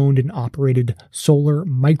community-owned and operated solar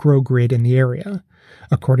microgrid in the area.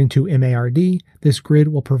 According to MARD, this grid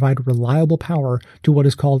will provide reliable power to what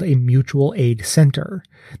is called a mutual aid center.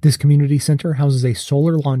 This community center houses a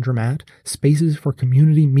solar laundromat, spaces for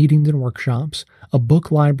community meetings and workshops, a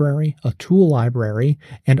book library, a tool library,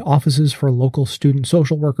 and offices for local student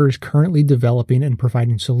social workers currently developing and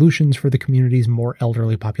providing solutions for the community's more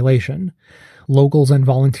elderly population. Locals and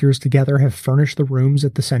volunteers together have furnished the rooms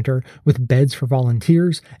at the center with beds for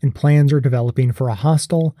volunteers, and plans are developing for a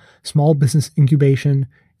hostel, small business incubation,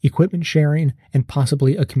 equipment sharing, and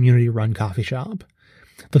possibly a community-run coffee shop.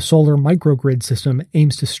 The solar microgrid system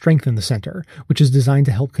aims to strengthen the center, which is designed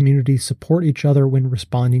to help communities support each other when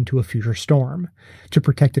responding to a future storm. To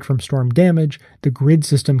protect it from storm damage, the grid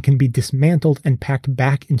system can be dismantled and packed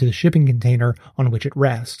back into the shipping container on which it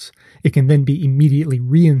rests. It can then be immediately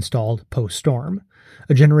reinstalled post-storm.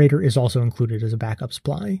 A generator is also included as a backup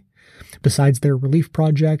supply. Besides their relief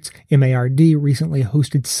projects, MARD recently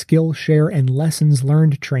hosted Skillshare and Lessons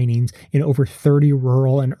Learned trainings in over 30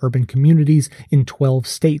 rural and urban communities in 12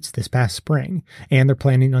 states this past spring, and they're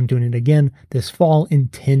planning on doing it again this fall in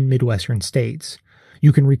 10 Midwestern states.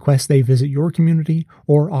 You can request they visit your community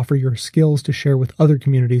or offer your skills to share with other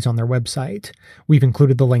communities on their website. We've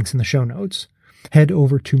included the links in the show notes. Head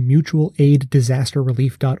over to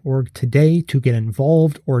mutualaiddisasterrelief.org today to get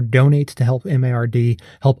involved or donate to help MARD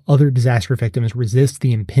help other disaster victims resist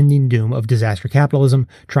the impending doom of disaster capitalism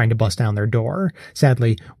trying to bust down their door.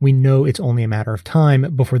 Sadly, we know it's only a matter of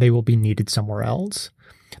time before they will be needed somewhere else.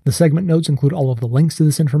 The segment notes include all of the links to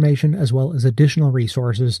this information as well as additional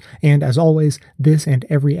resources, and as always, this and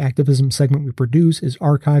every activism segment we produce is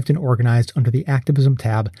archived and organized under the Activism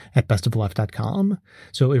tab at bestoftheleft.com.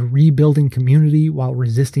 So if rebuilding community while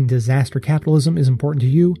resisting disaster capitalism is important to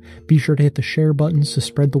you, be sure to hit the share buttons to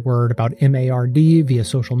spread the word about MARD via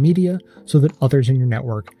social media so that others in your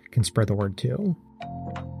network can spread the word too.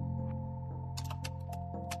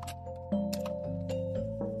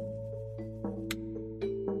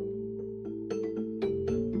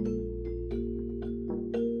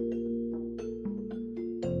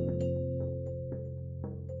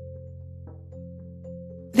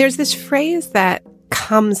 There's this phrase that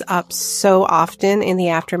comes up so often in the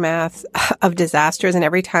aftermath of disasters, and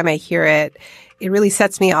every time I hear it, it really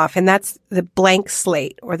sets me off, and that's the blank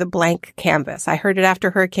slate or the blank canvas. I heard it after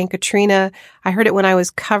Hurricane Katrina. I heard it when I was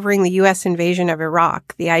covering the U.S. invasion of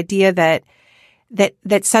Iraq. The idea that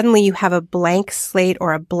suddenly you have a blank slate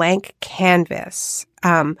or a blank canvas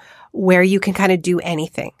where you can kind of do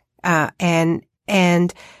anything, and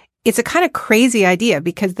it's a kind of crazy idea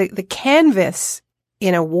because the canvas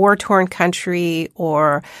in a war-torn country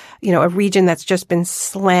or, a region that's just been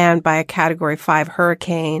slammed by a Category 5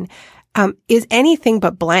 hurricane, is anything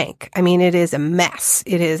but blank. I mean, it is a mess.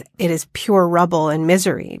 It is pure rubble and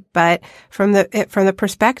misery. But from the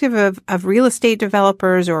perspective of real estate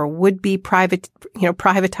developers or would-be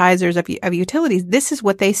privatizers of utilities, this is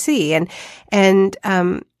what they see. And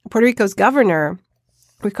Puerto Rico's governor,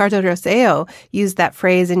 Ricardo Rosselló, used that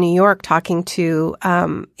phrase in New York talking to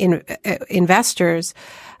investors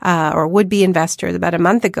or would-be investors about a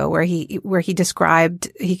month ago, where he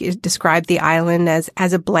described the island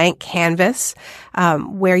as a blank canvas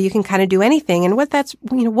where you can kind of do anything. And what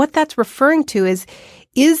that's referring to is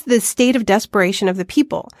the state of desperation of the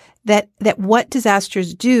people, that what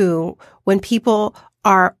disasters do when people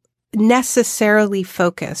are necessarily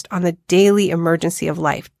focused on the daily emergency of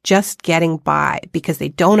life, just getting by because they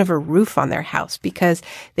don't have a roof on their house, because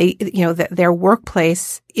their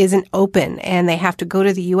workplace isn't open and they have to go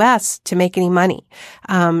to the U.S. to make any money.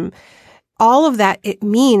 All of that, it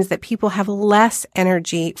means that people have less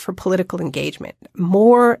energy for political engagement.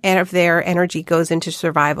 More of their energy goes into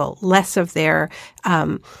survival. Less of their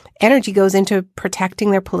energy goes into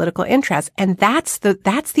protecting their political interests. And that's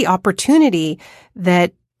the opportunity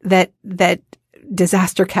that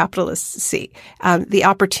disaster capitalists see. The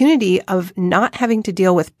opportunity of not having to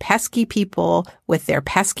deal with pesky people with their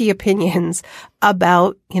pesky opinions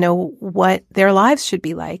about, what their lives should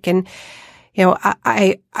be like. And,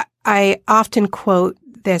 I often quote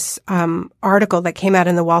this article that came out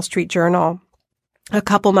in the Wall Street Journal a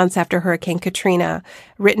couple months after Hurricane Katrina,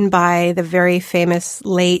 written by the very famous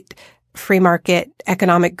late free market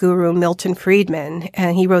economic guru Milton Friedman,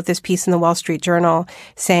 and he wrote this piece in the Wall Street Journal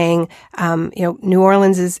saying, New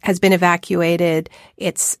Orleans has been evacuated.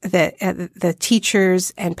 It's the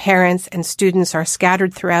teachers and parents and students are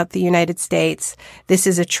scattered throughout the United States. This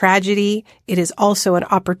is a tragedy. It is also an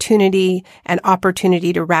opportunity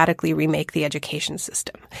to radically remake the education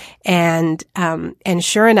system. And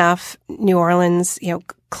sure enough, New Orleans,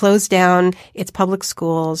 closed down its public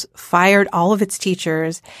schools, fired all of its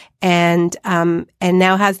teachers, and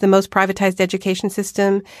now has the most privatized education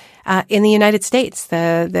system in the United States.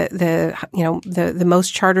 The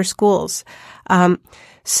most charter schools.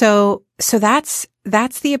 So that's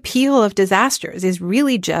the appeal of disasters, is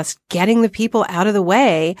really just getting the people out of the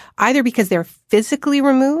way, either because they're physically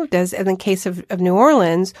removed, as in the case of New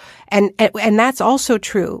Orleans, and that's also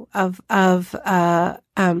true of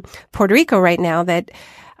Puerto Rico right now, that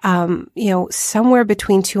somewhere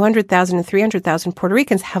between 200,000 and 300,000 Puerto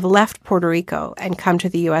Ricans have left Puerto Rico and come to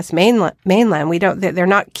the U.S. mainland. They're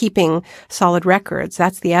not keeping solid records.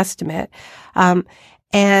 That's the estimate.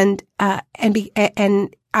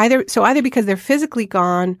 Either because they're physically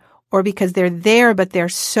gone or because they're there, but they're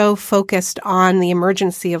so focused on the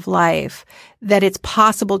emergency of life that it's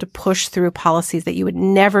possible to push through policies that you would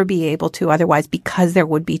never be able to otherwise, because there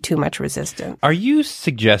would be too much resistance. Are you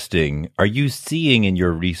seeing in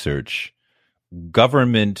your research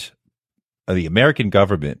the American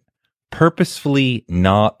government purposefully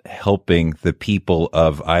not helping the people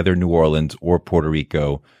of either New Orleans or Puerto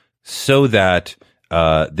Rico so that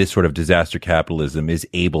this sort of disaster capitalism is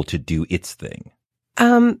able to do its thing?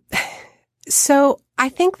 So I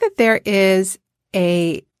think that there is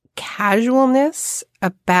a casualness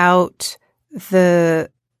about the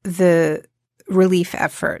relief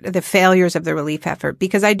effort, the failures of the relief effort,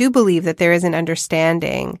 because I do believe that there is an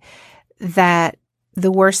understanding that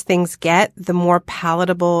the worse things get, the more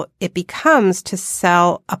palatable it becomes to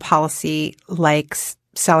sell a policy like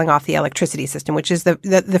selling off the electricity system, which is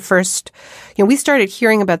the first, we started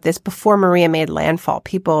hearing about this before Maria made landfall.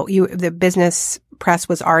 The business press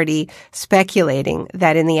was already speculating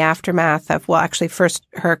that in the aftermath of, first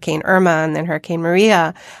Hurricane Irma and then Hurricane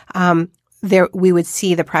Maria, we would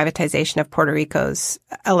see the privatization of Puerto Rico's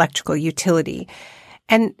electrical utility.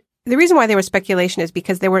 And the reason why there was speculation is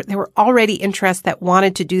because there were already interests that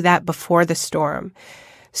wanted to do that before the storm.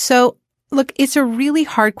 So look, it's a really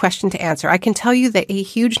hard question to answer. I can tell you that a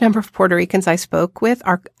huge number of Puerto Ricans I spoke with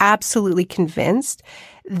are absolutely convinced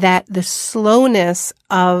that the slowness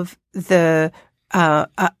of the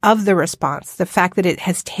response, the fact that it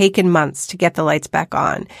has taken months to get the lights back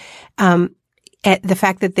on, the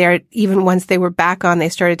fact that even once they were back on, they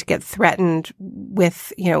started to get threatened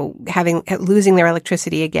with, losing their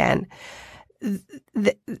electricity again.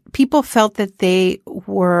 People felt that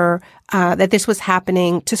that this was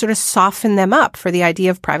happening to sort of soften them up for the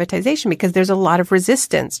idea of privatization, because there's a lot of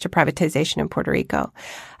resistance to privatization in Puerto Rico.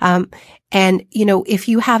 If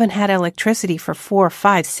you haven't had electricity for 4,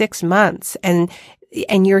 5, 6 months and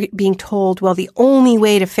you're being told, well, the only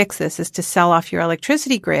way to fix this is to sell off your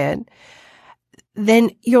electricity grid,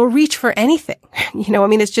 then you'll reach for anything.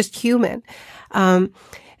 It's just human.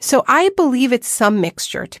 So I believe it's some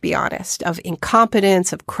mixture, to be honest, of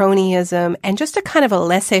incompetence, of cronyism, and just a kind of a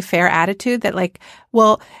laissez-faire attitude that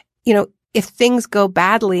if things go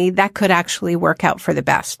badly, that could actually work out for the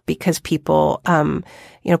best, because people will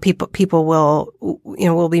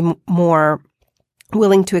be more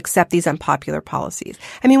willing to accept these unpopular policies.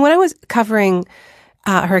 When I was covering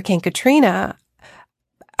Hurricane Katrina,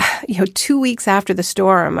 2 weeks after the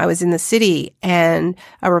storm, I was in the city, and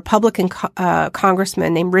a Republican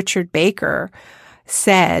congressman named Richard Baker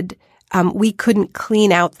said, we couldn't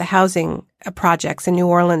clean out the housing projects in New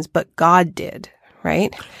Orleans, but God did,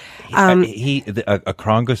 right? A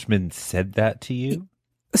congressman said that to you?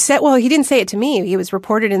 He didn't say it to me. It was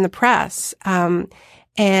reported in the press. And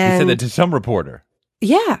he said that to some reporter.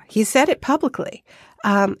 Yeah, he said it publicly.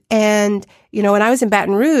 When I was in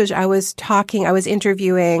Baton Rouge, I was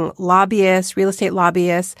interviewing lobbyists, real estate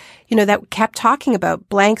lobbyists, that kept talking about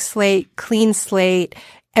blank slate, clean slate.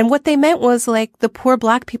 And what they meant was the poor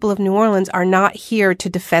Black people of New Orleans are not here to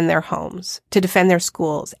defend their homes, to defend their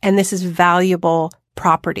schools. And this is valuable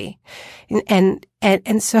property. And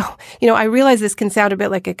so, I realize this can sound a bit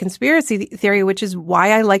like a conspiracy theory, which is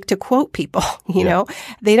why I like to quote people,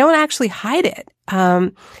 they don't actually hide it.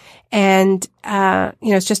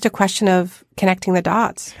 It's just a question of connecting the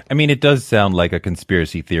dots. It does sound like a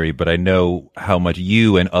conspiracy theory, but I know how much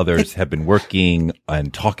you and others have been working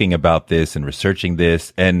and talking about this and researching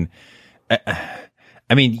this. And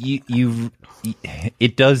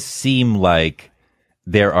it does seem like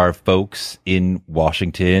there are folks in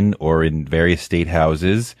Washington or in various state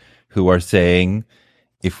houses who are saying,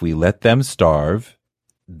 if we let them starve,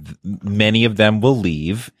 many of them will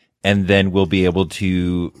leave, and then we'll be able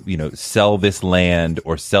to, sell this land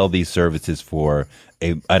or sell these services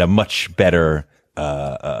at a much better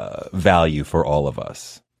value for all of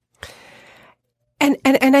us. And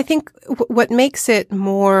I think what makes it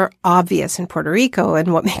more obvious in Puerto Rico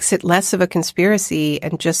and what makes it less of a conspiracy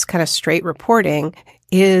and just kind of straight reporting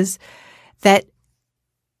is that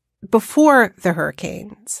before the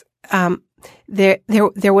hurricanes, there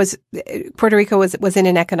was Puerto Rico was in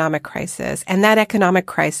an economic crisis, and that economic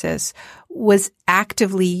crisis was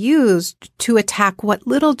actively used to attack what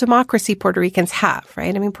little democracy Puerto Ricans have,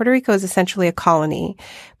 right? I mean, Puerto Rico is essentially a colony.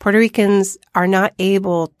 Puerto Ricans are not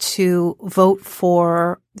able to vote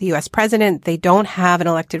for the U.S. president. They don't have an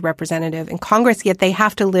elected representative in Congress, yet they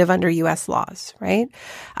have to live under U.S. laws, right?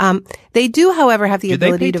 They do, however, have the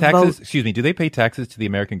ability to vote. Excuse me, do they pay taxes to the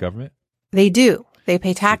American government? They do. They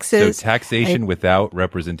pay taxes. So taxation without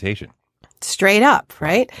representation. Straight up,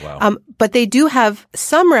 right? Wow. But they do have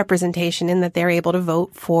some representation in that they're able to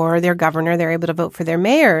vote for their governor. They're able to vote for their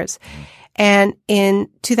mayors. And in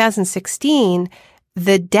 2016,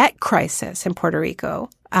 the debt crisis in Puerto Rico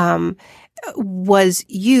was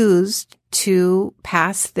used to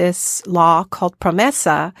pass this law called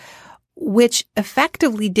Promesa, which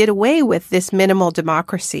effectively did away with this minimal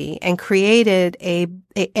democracy and created an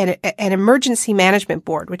emergency management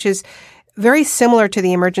board, which is very similar to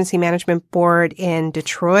the emergency management board in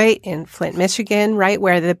Detroit, in Flint, Michigan, right?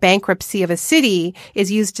 Where the bankruptcy of a city is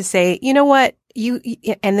used to say, you know what,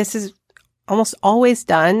 and this is almost always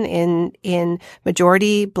done in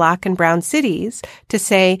majority Black and brown cities, to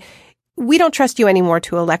say, we don't trust you anymore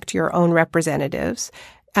to elect your own representatives.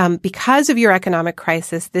 Because of your economic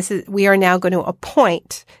crisis, we are now going to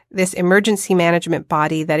appoint this emergency management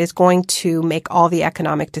body that is going to make all the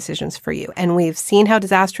economic decisions for you. And we've seen how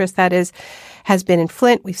disastrous that has been in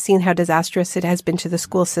Flint. We've seen how disastrous it has been to the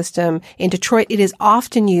school system in Detroit. It is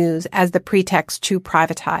often used as the pretext to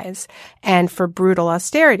privatize and for brutal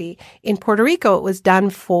austerity. In Puerto Rico, it was done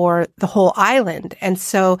for the whole island. And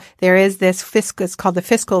so there is this it's called the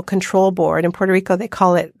Fiscal Control Board. In Puerto Rico, they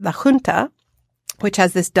call it the Junta, which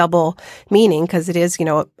has this double meaning because it is,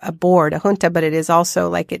 a board, a junta, but it is also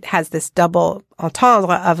like it has this double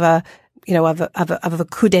entendre of a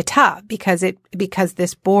coup d'etat because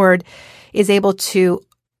this board is able to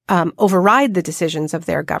override the decisions of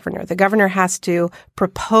their governor. The governor has to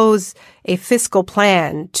propose a fiscal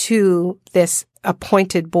plan to this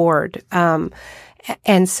appointed board.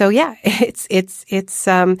 And so, yeah, it's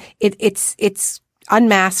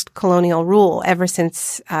unmasked colonial rule ever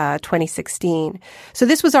since 2016. So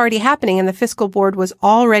this was already happening, and the fiscal board was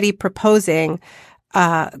already proposing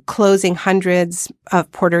closing hundreds of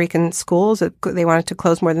Puerto Rican schools. They wanted to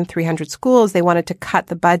close more than 300 schools. They wanted to cut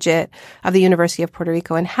the budget of the University of Puerto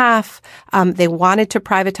Rico in half. They wanted to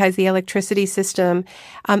privatize the electricity system.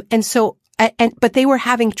 But they were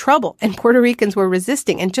having trouble, and Puerto Ricans were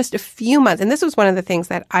resisting. In just a few months, and this was one of the things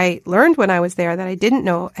that I learned when I was there that I didn't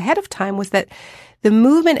know ahead of time, was that the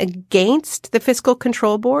movement against the Fiscal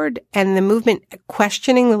Control Board and the movement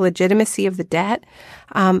questioning the legitimacy of the debt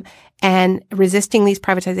and resisting these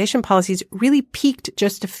privatization policies really peaked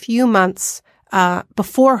just a few months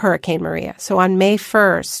before Hurricane Maria. So on May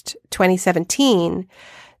 1st, 2017,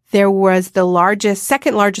 there was the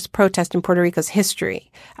second largest protest in Puerto Rico's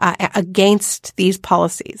history against these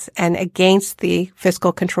policies and against the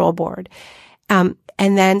Fiscal Control Board. So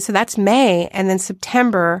that's May, and then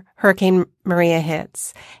September, Hurricane Maria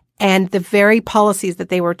hits. And the very policies that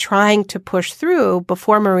they were trying to push through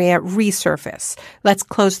before Maria resurface. Let's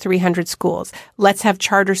close 300 schools. Let's have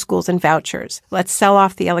charter schools and vouchers. Let's sell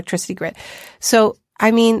off the electricity grid. So, I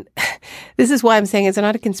mean, this is why I'm saying it's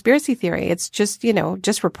not a conspiracy theory. It's just,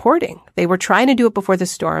 just reporting. They were trying to do it before the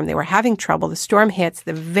storm. They were having trouble. The storm hits.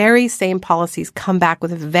 The very same policies come back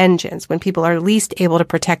with a vengeance when people are least able to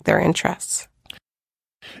protect their interests.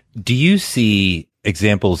 Do you see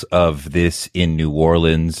examples of this in New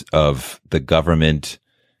Orleans, of the government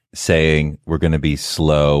saying we're going to be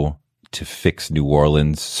slow to fix New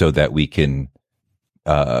Orleans so that we can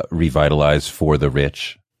revitalize for the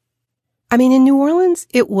rich? I mean, in New Orleans,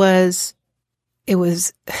 it was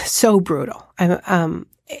so brutal. In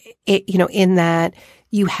that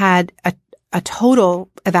you had a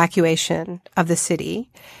total evacuation of the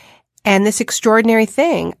city, and this extraordinary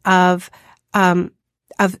thing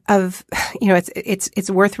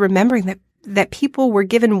it's worth remembering that people were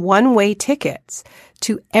given one-way tickets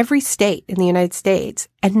to every state in the United States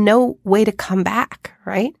and no way to come back,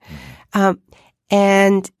 right?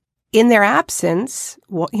 And in their absence,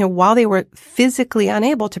 while they were physically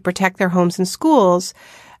unable to protect their homes and schools,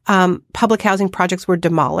 public housing projects were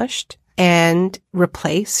demolished and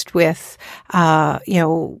replaced with,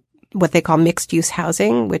 what they call mixed use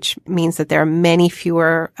housing, which means that there are many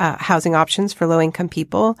fewer housing options for low income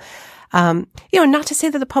people. Not to say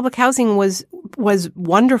that the public housing was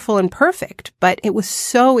wonderful and perfect, but it was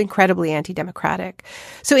so incredibly anti-democratic.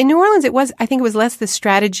 So in New Orleans, I think it was less the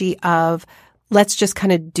strategy of let's just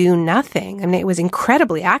kind of do nothing. I mean, it was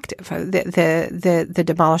incredibly active. The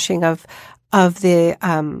demolishing of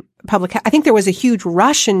the public. I think there was a huge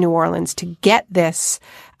rush in New Orleans to get this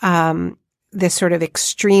sort of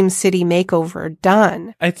extreme city makeover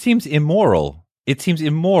done. It seems immoral. It seems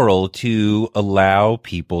immoral to allow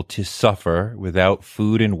people to suffer without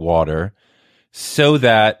food and water so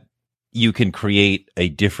that you can create a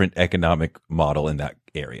different economic model in that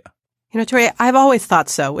area. Tori, I've always thought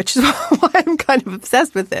so, which is why I'm kind of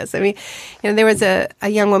obsessed with this. I mean, there was a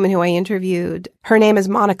young woman who I interviewed. Her name is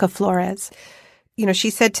Monica Flores. She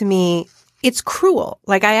said to me, it's cruel.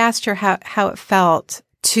 Like, I asked her how it felt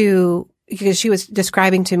because she was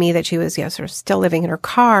describing to me that she was, sort of still living in her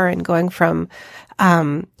car and going from,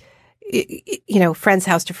 friend's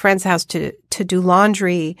house to friend's house to do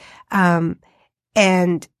laundry.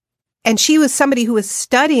 And she was somebody who was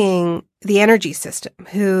studying the energy system,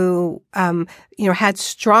 who, had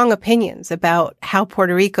strong opinions about how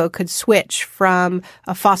Puerto Rico could switch from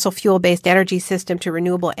a fossil fuel-based energy system to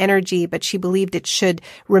renewable energy, but she believed it should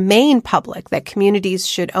remain public, that communities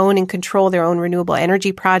should own and control their own renewable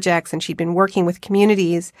energy projects. And she'd been working with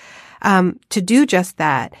communities, to do just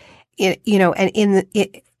that. So,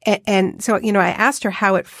 I asked her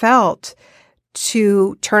how it felt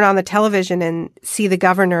to turn on the television and see the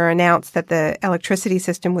governor announce that the electricity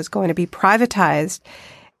system was going to be privatized.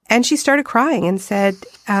 And she started crying and said,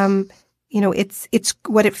 it's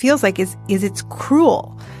what it feels like is it's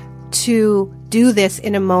cruel to do this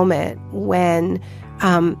in a moment when,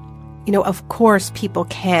 of course people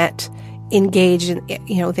can't engage in,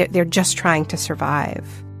 they're just trying to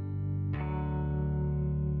survive.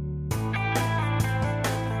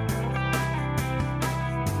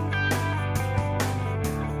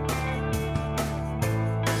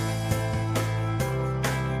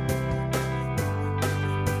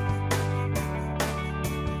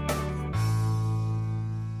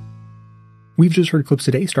 We've just heard clips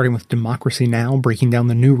today, starting with Democracy Now!, breaking down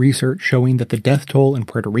the new research showing that the death toll in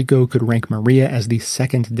Puerto Rico could rank Maria as the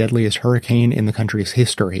second deadliest hurricane in the country's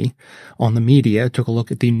history. On the Media took a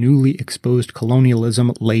look at the newly exposed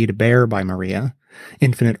colonialism laid bare by Maria.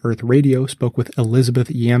 Infinite Earth Radio spoke with Elizabeth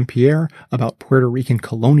Yeampierre about Puerto Rican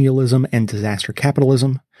colonialism and disaster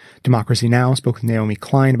capitalism. Democracy Now! Spoke with Naomi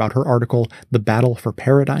Klein about her article, The Battle for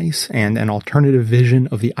Paradise, and an alternative vision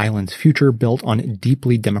of the island's future built on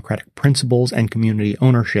deeply democratic principles and community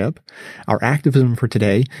ownership. Our activism for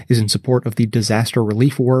today is in support of the disaster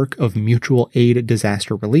relief work of Mutual Aid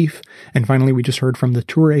Disaster Relief. And finally, we just heard from The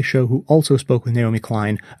Toure Show, who also spoke with Naomi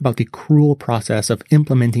Klein about the cruel process of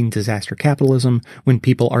implementing disaster capitalism when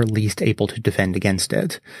people are least able to defend against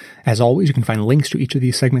it. As always, you can find links to each of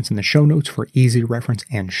these segments in the show notes for easy reference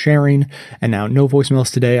and sharing. And now, no voicemails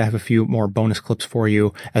today. I have a few more bonus clips for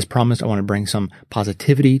you. As promised, I want to bring some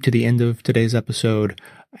positivity to the end of today's episode.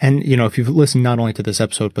 And, if you've listened not only to this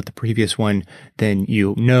episode, but the previous one, then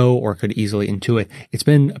you know or could easily intuit it's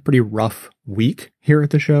been a pretty rough week here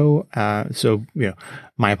at the show. So,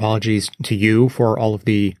 my apologies to you for all of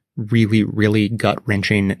the really, really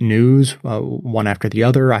gut-wrenching news, one after the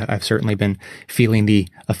other. I've certainly been feeling the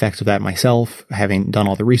effects of that myself, having done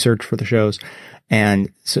all the research for the shows.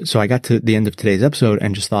 And so I got to the end of today's episode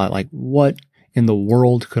and just thought, what in the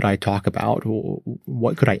world could I talk about?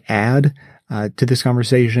 What could I add to this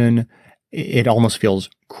conversation? It almost feels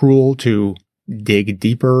cruel to dig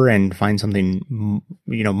deeper and find something,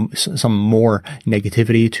 some more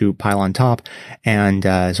negativity to pile on top. And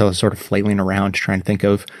so I was sort of flailing around trying to think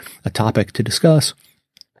of a topic to discuss.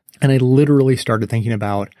 And I literally started thinking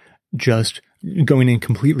about just going in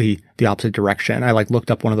completely the opposite direction. I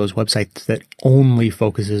looked up one of those websites that only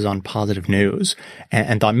focuses on positive news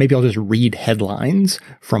and thought maybe I'll just read headlines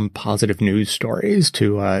from positive news stories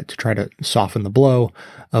to try to soften the blow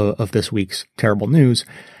of this week's terrible news.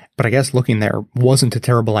 But I guess looking there wasn't a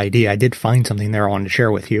terrible idea. I did find something there I wanted to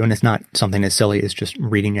share with you, and it's not something as silly as just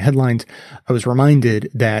reading your headlines. I was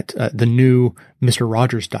reminded that the new Mr.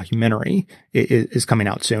 Rogers documentary is coming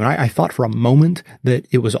out soon. I thought for a moment that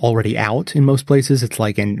it was already out in most places. It's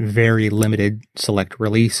like in very limited select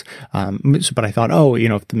release. But I thought,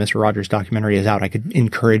 if the Mr. Rogers documentary is out, I could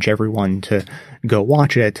encourage everyone to go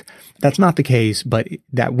watch it. That's not the case, but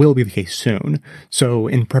that will be the case soon. So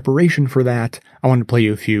in preparation for that, I wanted to play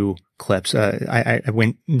you a few clips. I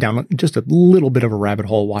went down just a little bit of a rabbit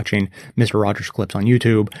hole watching Mr. Rogers clips on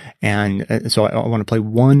YouTube. And so I want to play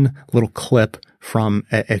one little clip from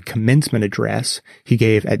a commencement address he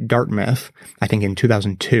gave at Dartmouth, I think in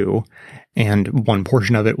 2002. And one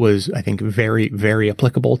portion of it was, I think, very, very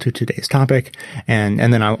applicable to today's topic. And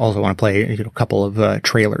then I also want to play a couple of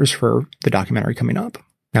trailers for the documentary coming up.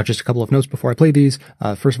 Now, just a couple of notes before I play these.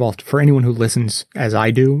 First of all, for anyone who listens, as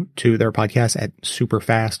I do, to their podcast at super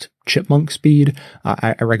fast chipmunk speed,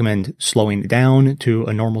 I recommend slowing it down to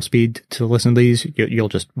a normal speed to listen to these. You'll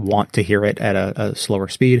just want to hear it at a slower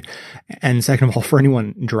speed. And second of all, for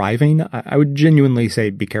anyone driving, I would genuinely say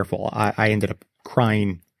be careful. I ended up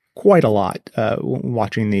crying quite a lot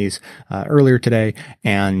watching these earlier today.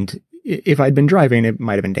 And if I'd been driving, it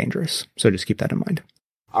might have been dangerous. So just keep that in mind.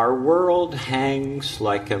 Our world hangs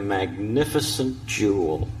like a magnificent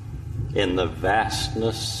jewel in the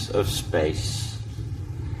vastness of space.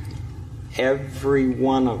 Every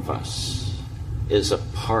one of us is a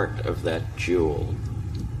part of that jewel,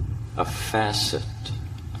 a facet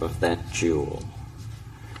of that jewel.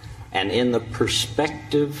 And in the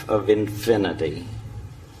perspective of infinity,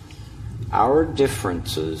 our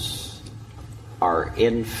differences are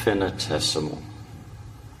infinitesimal.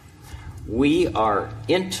 We are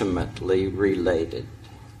intimately related.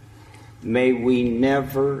 May we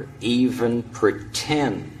never even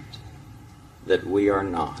pretend that we are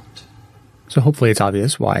not. So hopefully it's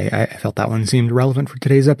obvious why I felt that one seemed relevant for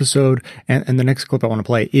today's episode. And the next clip I want to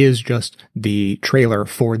play is just the trailer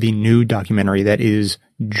for the new documentary that is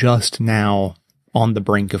just now on the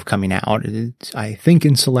brink of coming out. It's, I think,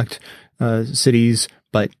 in select cities,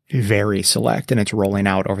 but very select, and it's rolling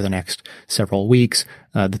out over the next several weeks.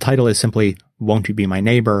 The title is simply Won't You Be My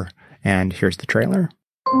Neighbor? And here's the trailer.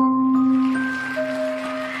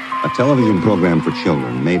 A television program for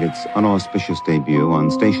children made its unauspicious debut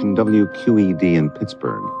on station WQED in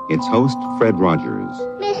Pittsburgh. Its host, Fred Rogers.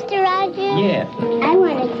 Mr. Rogers? Yeah. I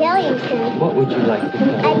want to tell you something. What would you like to tell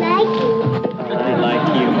me? I like you. I like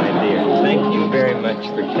you, my dear. Thank you very much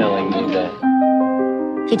for telling me that.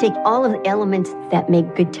 You take all of the elements that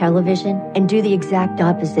make good television and do the exact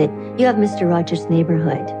opposite. You have Mr. Rogers'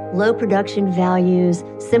 Neighborhood. Low production values,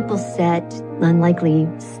 simple set, unlikely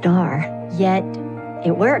star. Yet,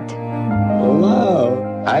 it worked.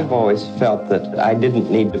 Hello. I've always felt that I didn't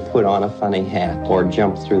need to put on a funny hat or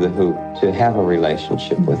jump through the hoop to have a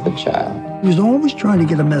relationship with a child. He was always trying to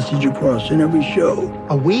get a message across in every show.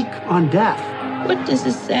 A week on death. What does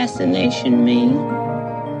assassination mean?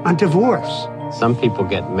 On divorce. Some people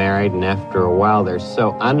get married, and after a while, they're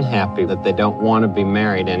so unhappy that they don't want to be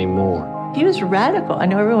married anymore. He was radical. I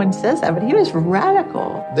know everyone says that, but he was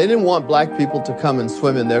radical. They didn't want black people to come and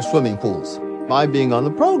swim in their swimming pools. My being on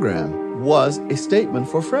the program was a statement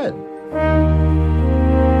for Fred.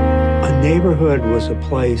 A neighborhood was a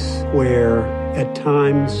place where, at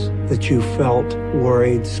times that you felt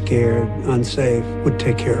worried, scared, unsafe, would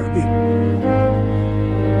take care of you.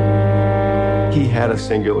 He had a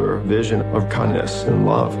singular vision of kindness and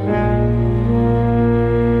love.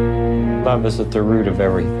 Love is at the root of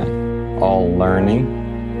everything. All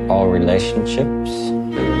learning, all relationships,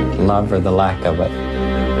 love or the lack of it.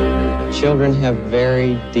 Children have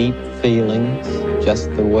very deep feelings, just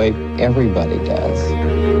the way everybody does.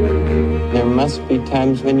 There must be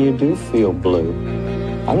times when you do feel blue.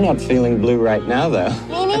 I'm not feeling blue right now, though.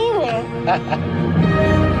 Me neither.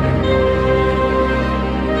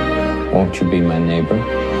 Won't you be my neighbor?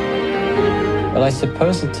 Well, I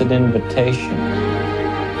suppose it's an invitation.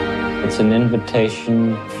 It's an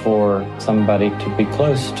invitation for somebody to be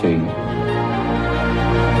close to you.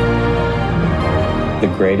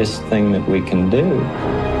 The greatest thing that we can do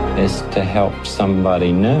is to help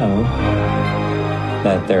somebody know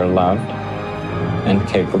that they're loved and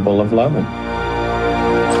capable of loving.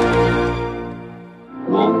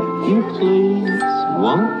 Won't you please,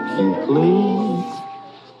 won't you please,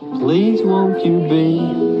 please won't you be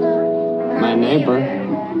my neighbor?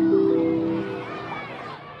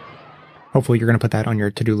 Hopefully you're going to put that on your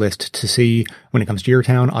to-do list to see when it comes to your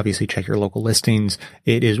town. Obviously, check your local listings.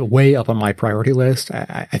 It is way up on my priority list.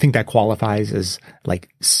 I think that qualifies as like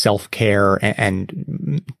self-care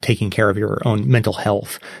and taking care of your own mental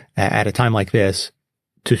health at a time like this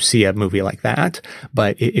to see a movie like that.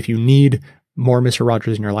 But if you need more Mr.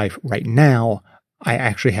 Rogers in your life right now, I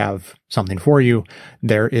actually have something for you.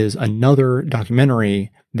 There is another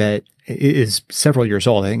documentary that is several years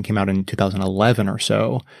old. I think it came out in 2011 or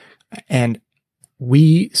so. And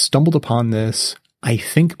we stumbled upon this, I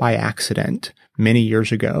think by accident, many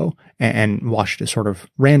years ago and watched it sort of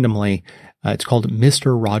randomly. It's called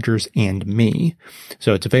Mr. Rogers and Me.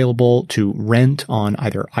 So it's available to rent on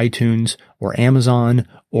either iTunes or Amazon,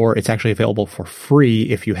 or it's actually available for free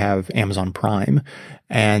if you have Amazon Prime.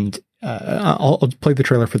 And I'll play the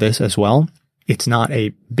trailer for this as well. It's not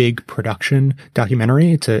a big production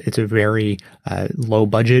documentary. It's a very low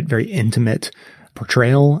budget, very intimate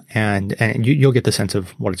portrayal, and you'll get the sense of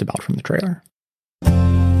what it's about from the trailer.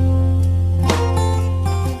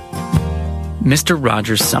 Mr.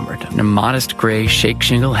 Rogers summered in a modest gray shake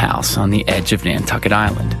shingle house on the edge of Nantucket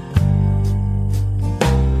Island.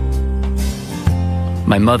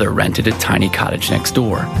 My mother rented a tiny cottage next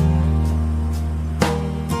door.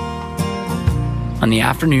 On the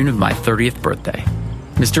afternoon of my 30th birthday,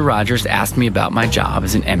 Mr. Rogers asked me about my job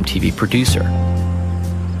as an MTV producer.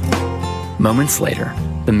 Moments later,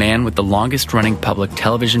 the man with the longest-running public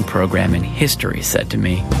television program in history said to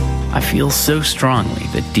me, "I feel so strongly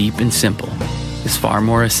that deep and simple is far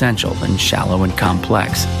more essential than shallow and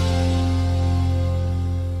complex."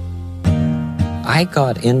 I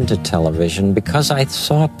got into television because I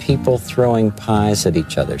saw people throwing pies at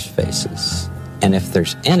each other's faces. And if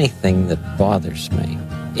there's anything that bothers me,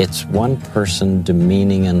 it's one person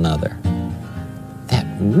demeaning another. That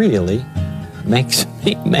really makes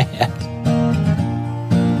me mad.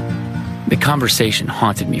 The conversation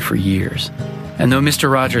haunted me for years, and though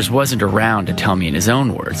Mr. Rogers wasn't around to tell me in his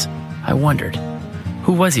own words, I wondered,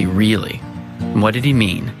 who was he really, and what did he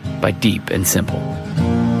mean by deep and simple?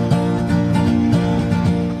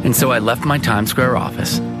 And so I left my Times Square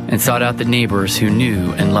office and sought out the neighbors who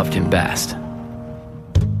knew and loved him best.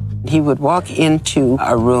 He would walk into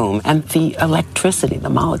a room and the electricity, the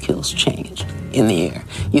molecules changed in the air.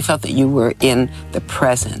 You felt that you were in the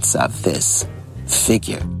presence of this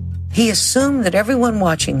figure. He assumed that everyone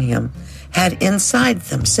watching him had inside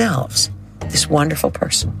themselves this wonderful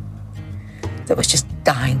person that was just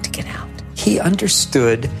dying to get out. He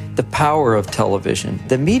understood the power of television.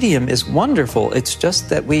 The medium is wonderful. It's just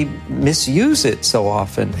that we misuse it so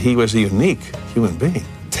often. He was a unique human being,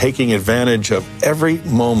 taking advantage of every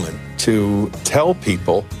moment to tell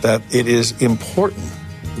people that it is important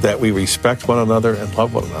that we respect one another and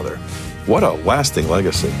love one another. What a lasting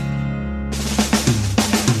legacy.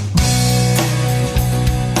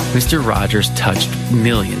 Mr. Rogers touched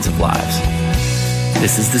millions of lives.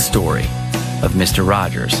 This is the story of Mr.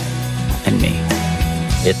 Rogers and me.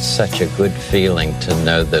 It's such a good feeling to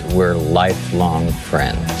know that we're lifelong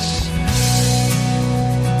friends.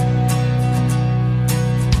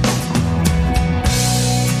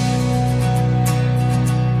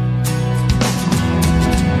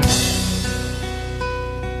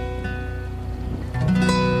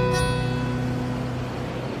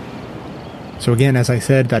 So again, as I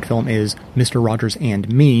said, that film is Mr. Rogers and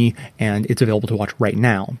Me, and it's available to watch right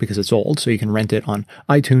now because it's old. So you can rent it on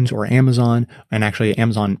iTunes or Amazon, and actually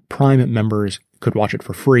Amazon Prime members could watch it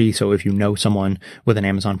for free. So if you know someone with an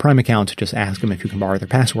Amazon Prime account, just ask them if you can borrow their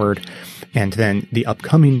password. And then the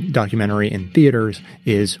upcoming documentary in theaters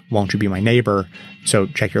is Won't You Be My Neighbor? So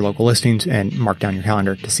check your local listings and mark down your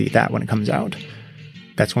calendar to see that when it comes out.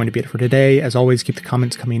 That's going to be it for today. As always, keep the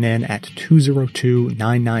comments coming in at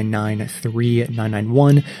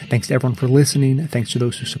 202-999-3991. Thanks to everyone for listening. Thanks to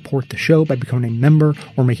those who support the show by becoming a member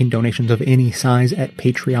or making donations of any size at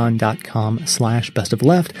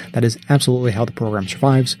patreon.com/bestofleft. That is absolutely how the program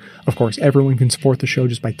survives. Of course, everyone can support the show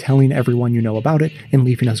just by telling everyone you know about it and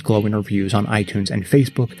leaving us glowing reviews on iTunes and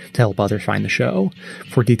Facebook to help others find the show.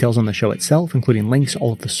 For details on the show itself, including links to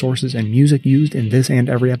all of the sources and music used in this and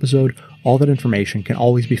every episode, all that information can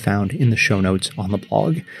always be found in the show notes on the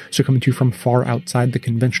blog. So coming to you from far outside the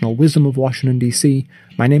conventional wisdom of Washington, D.C.,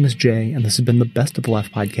 my name is Jay, and this has been the Best of the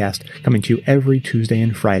Left podcast, coming to you every Tuesday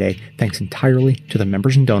and Friday, thanks entirely to the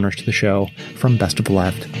members and donors to the show from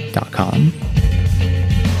bestoftheleft.com.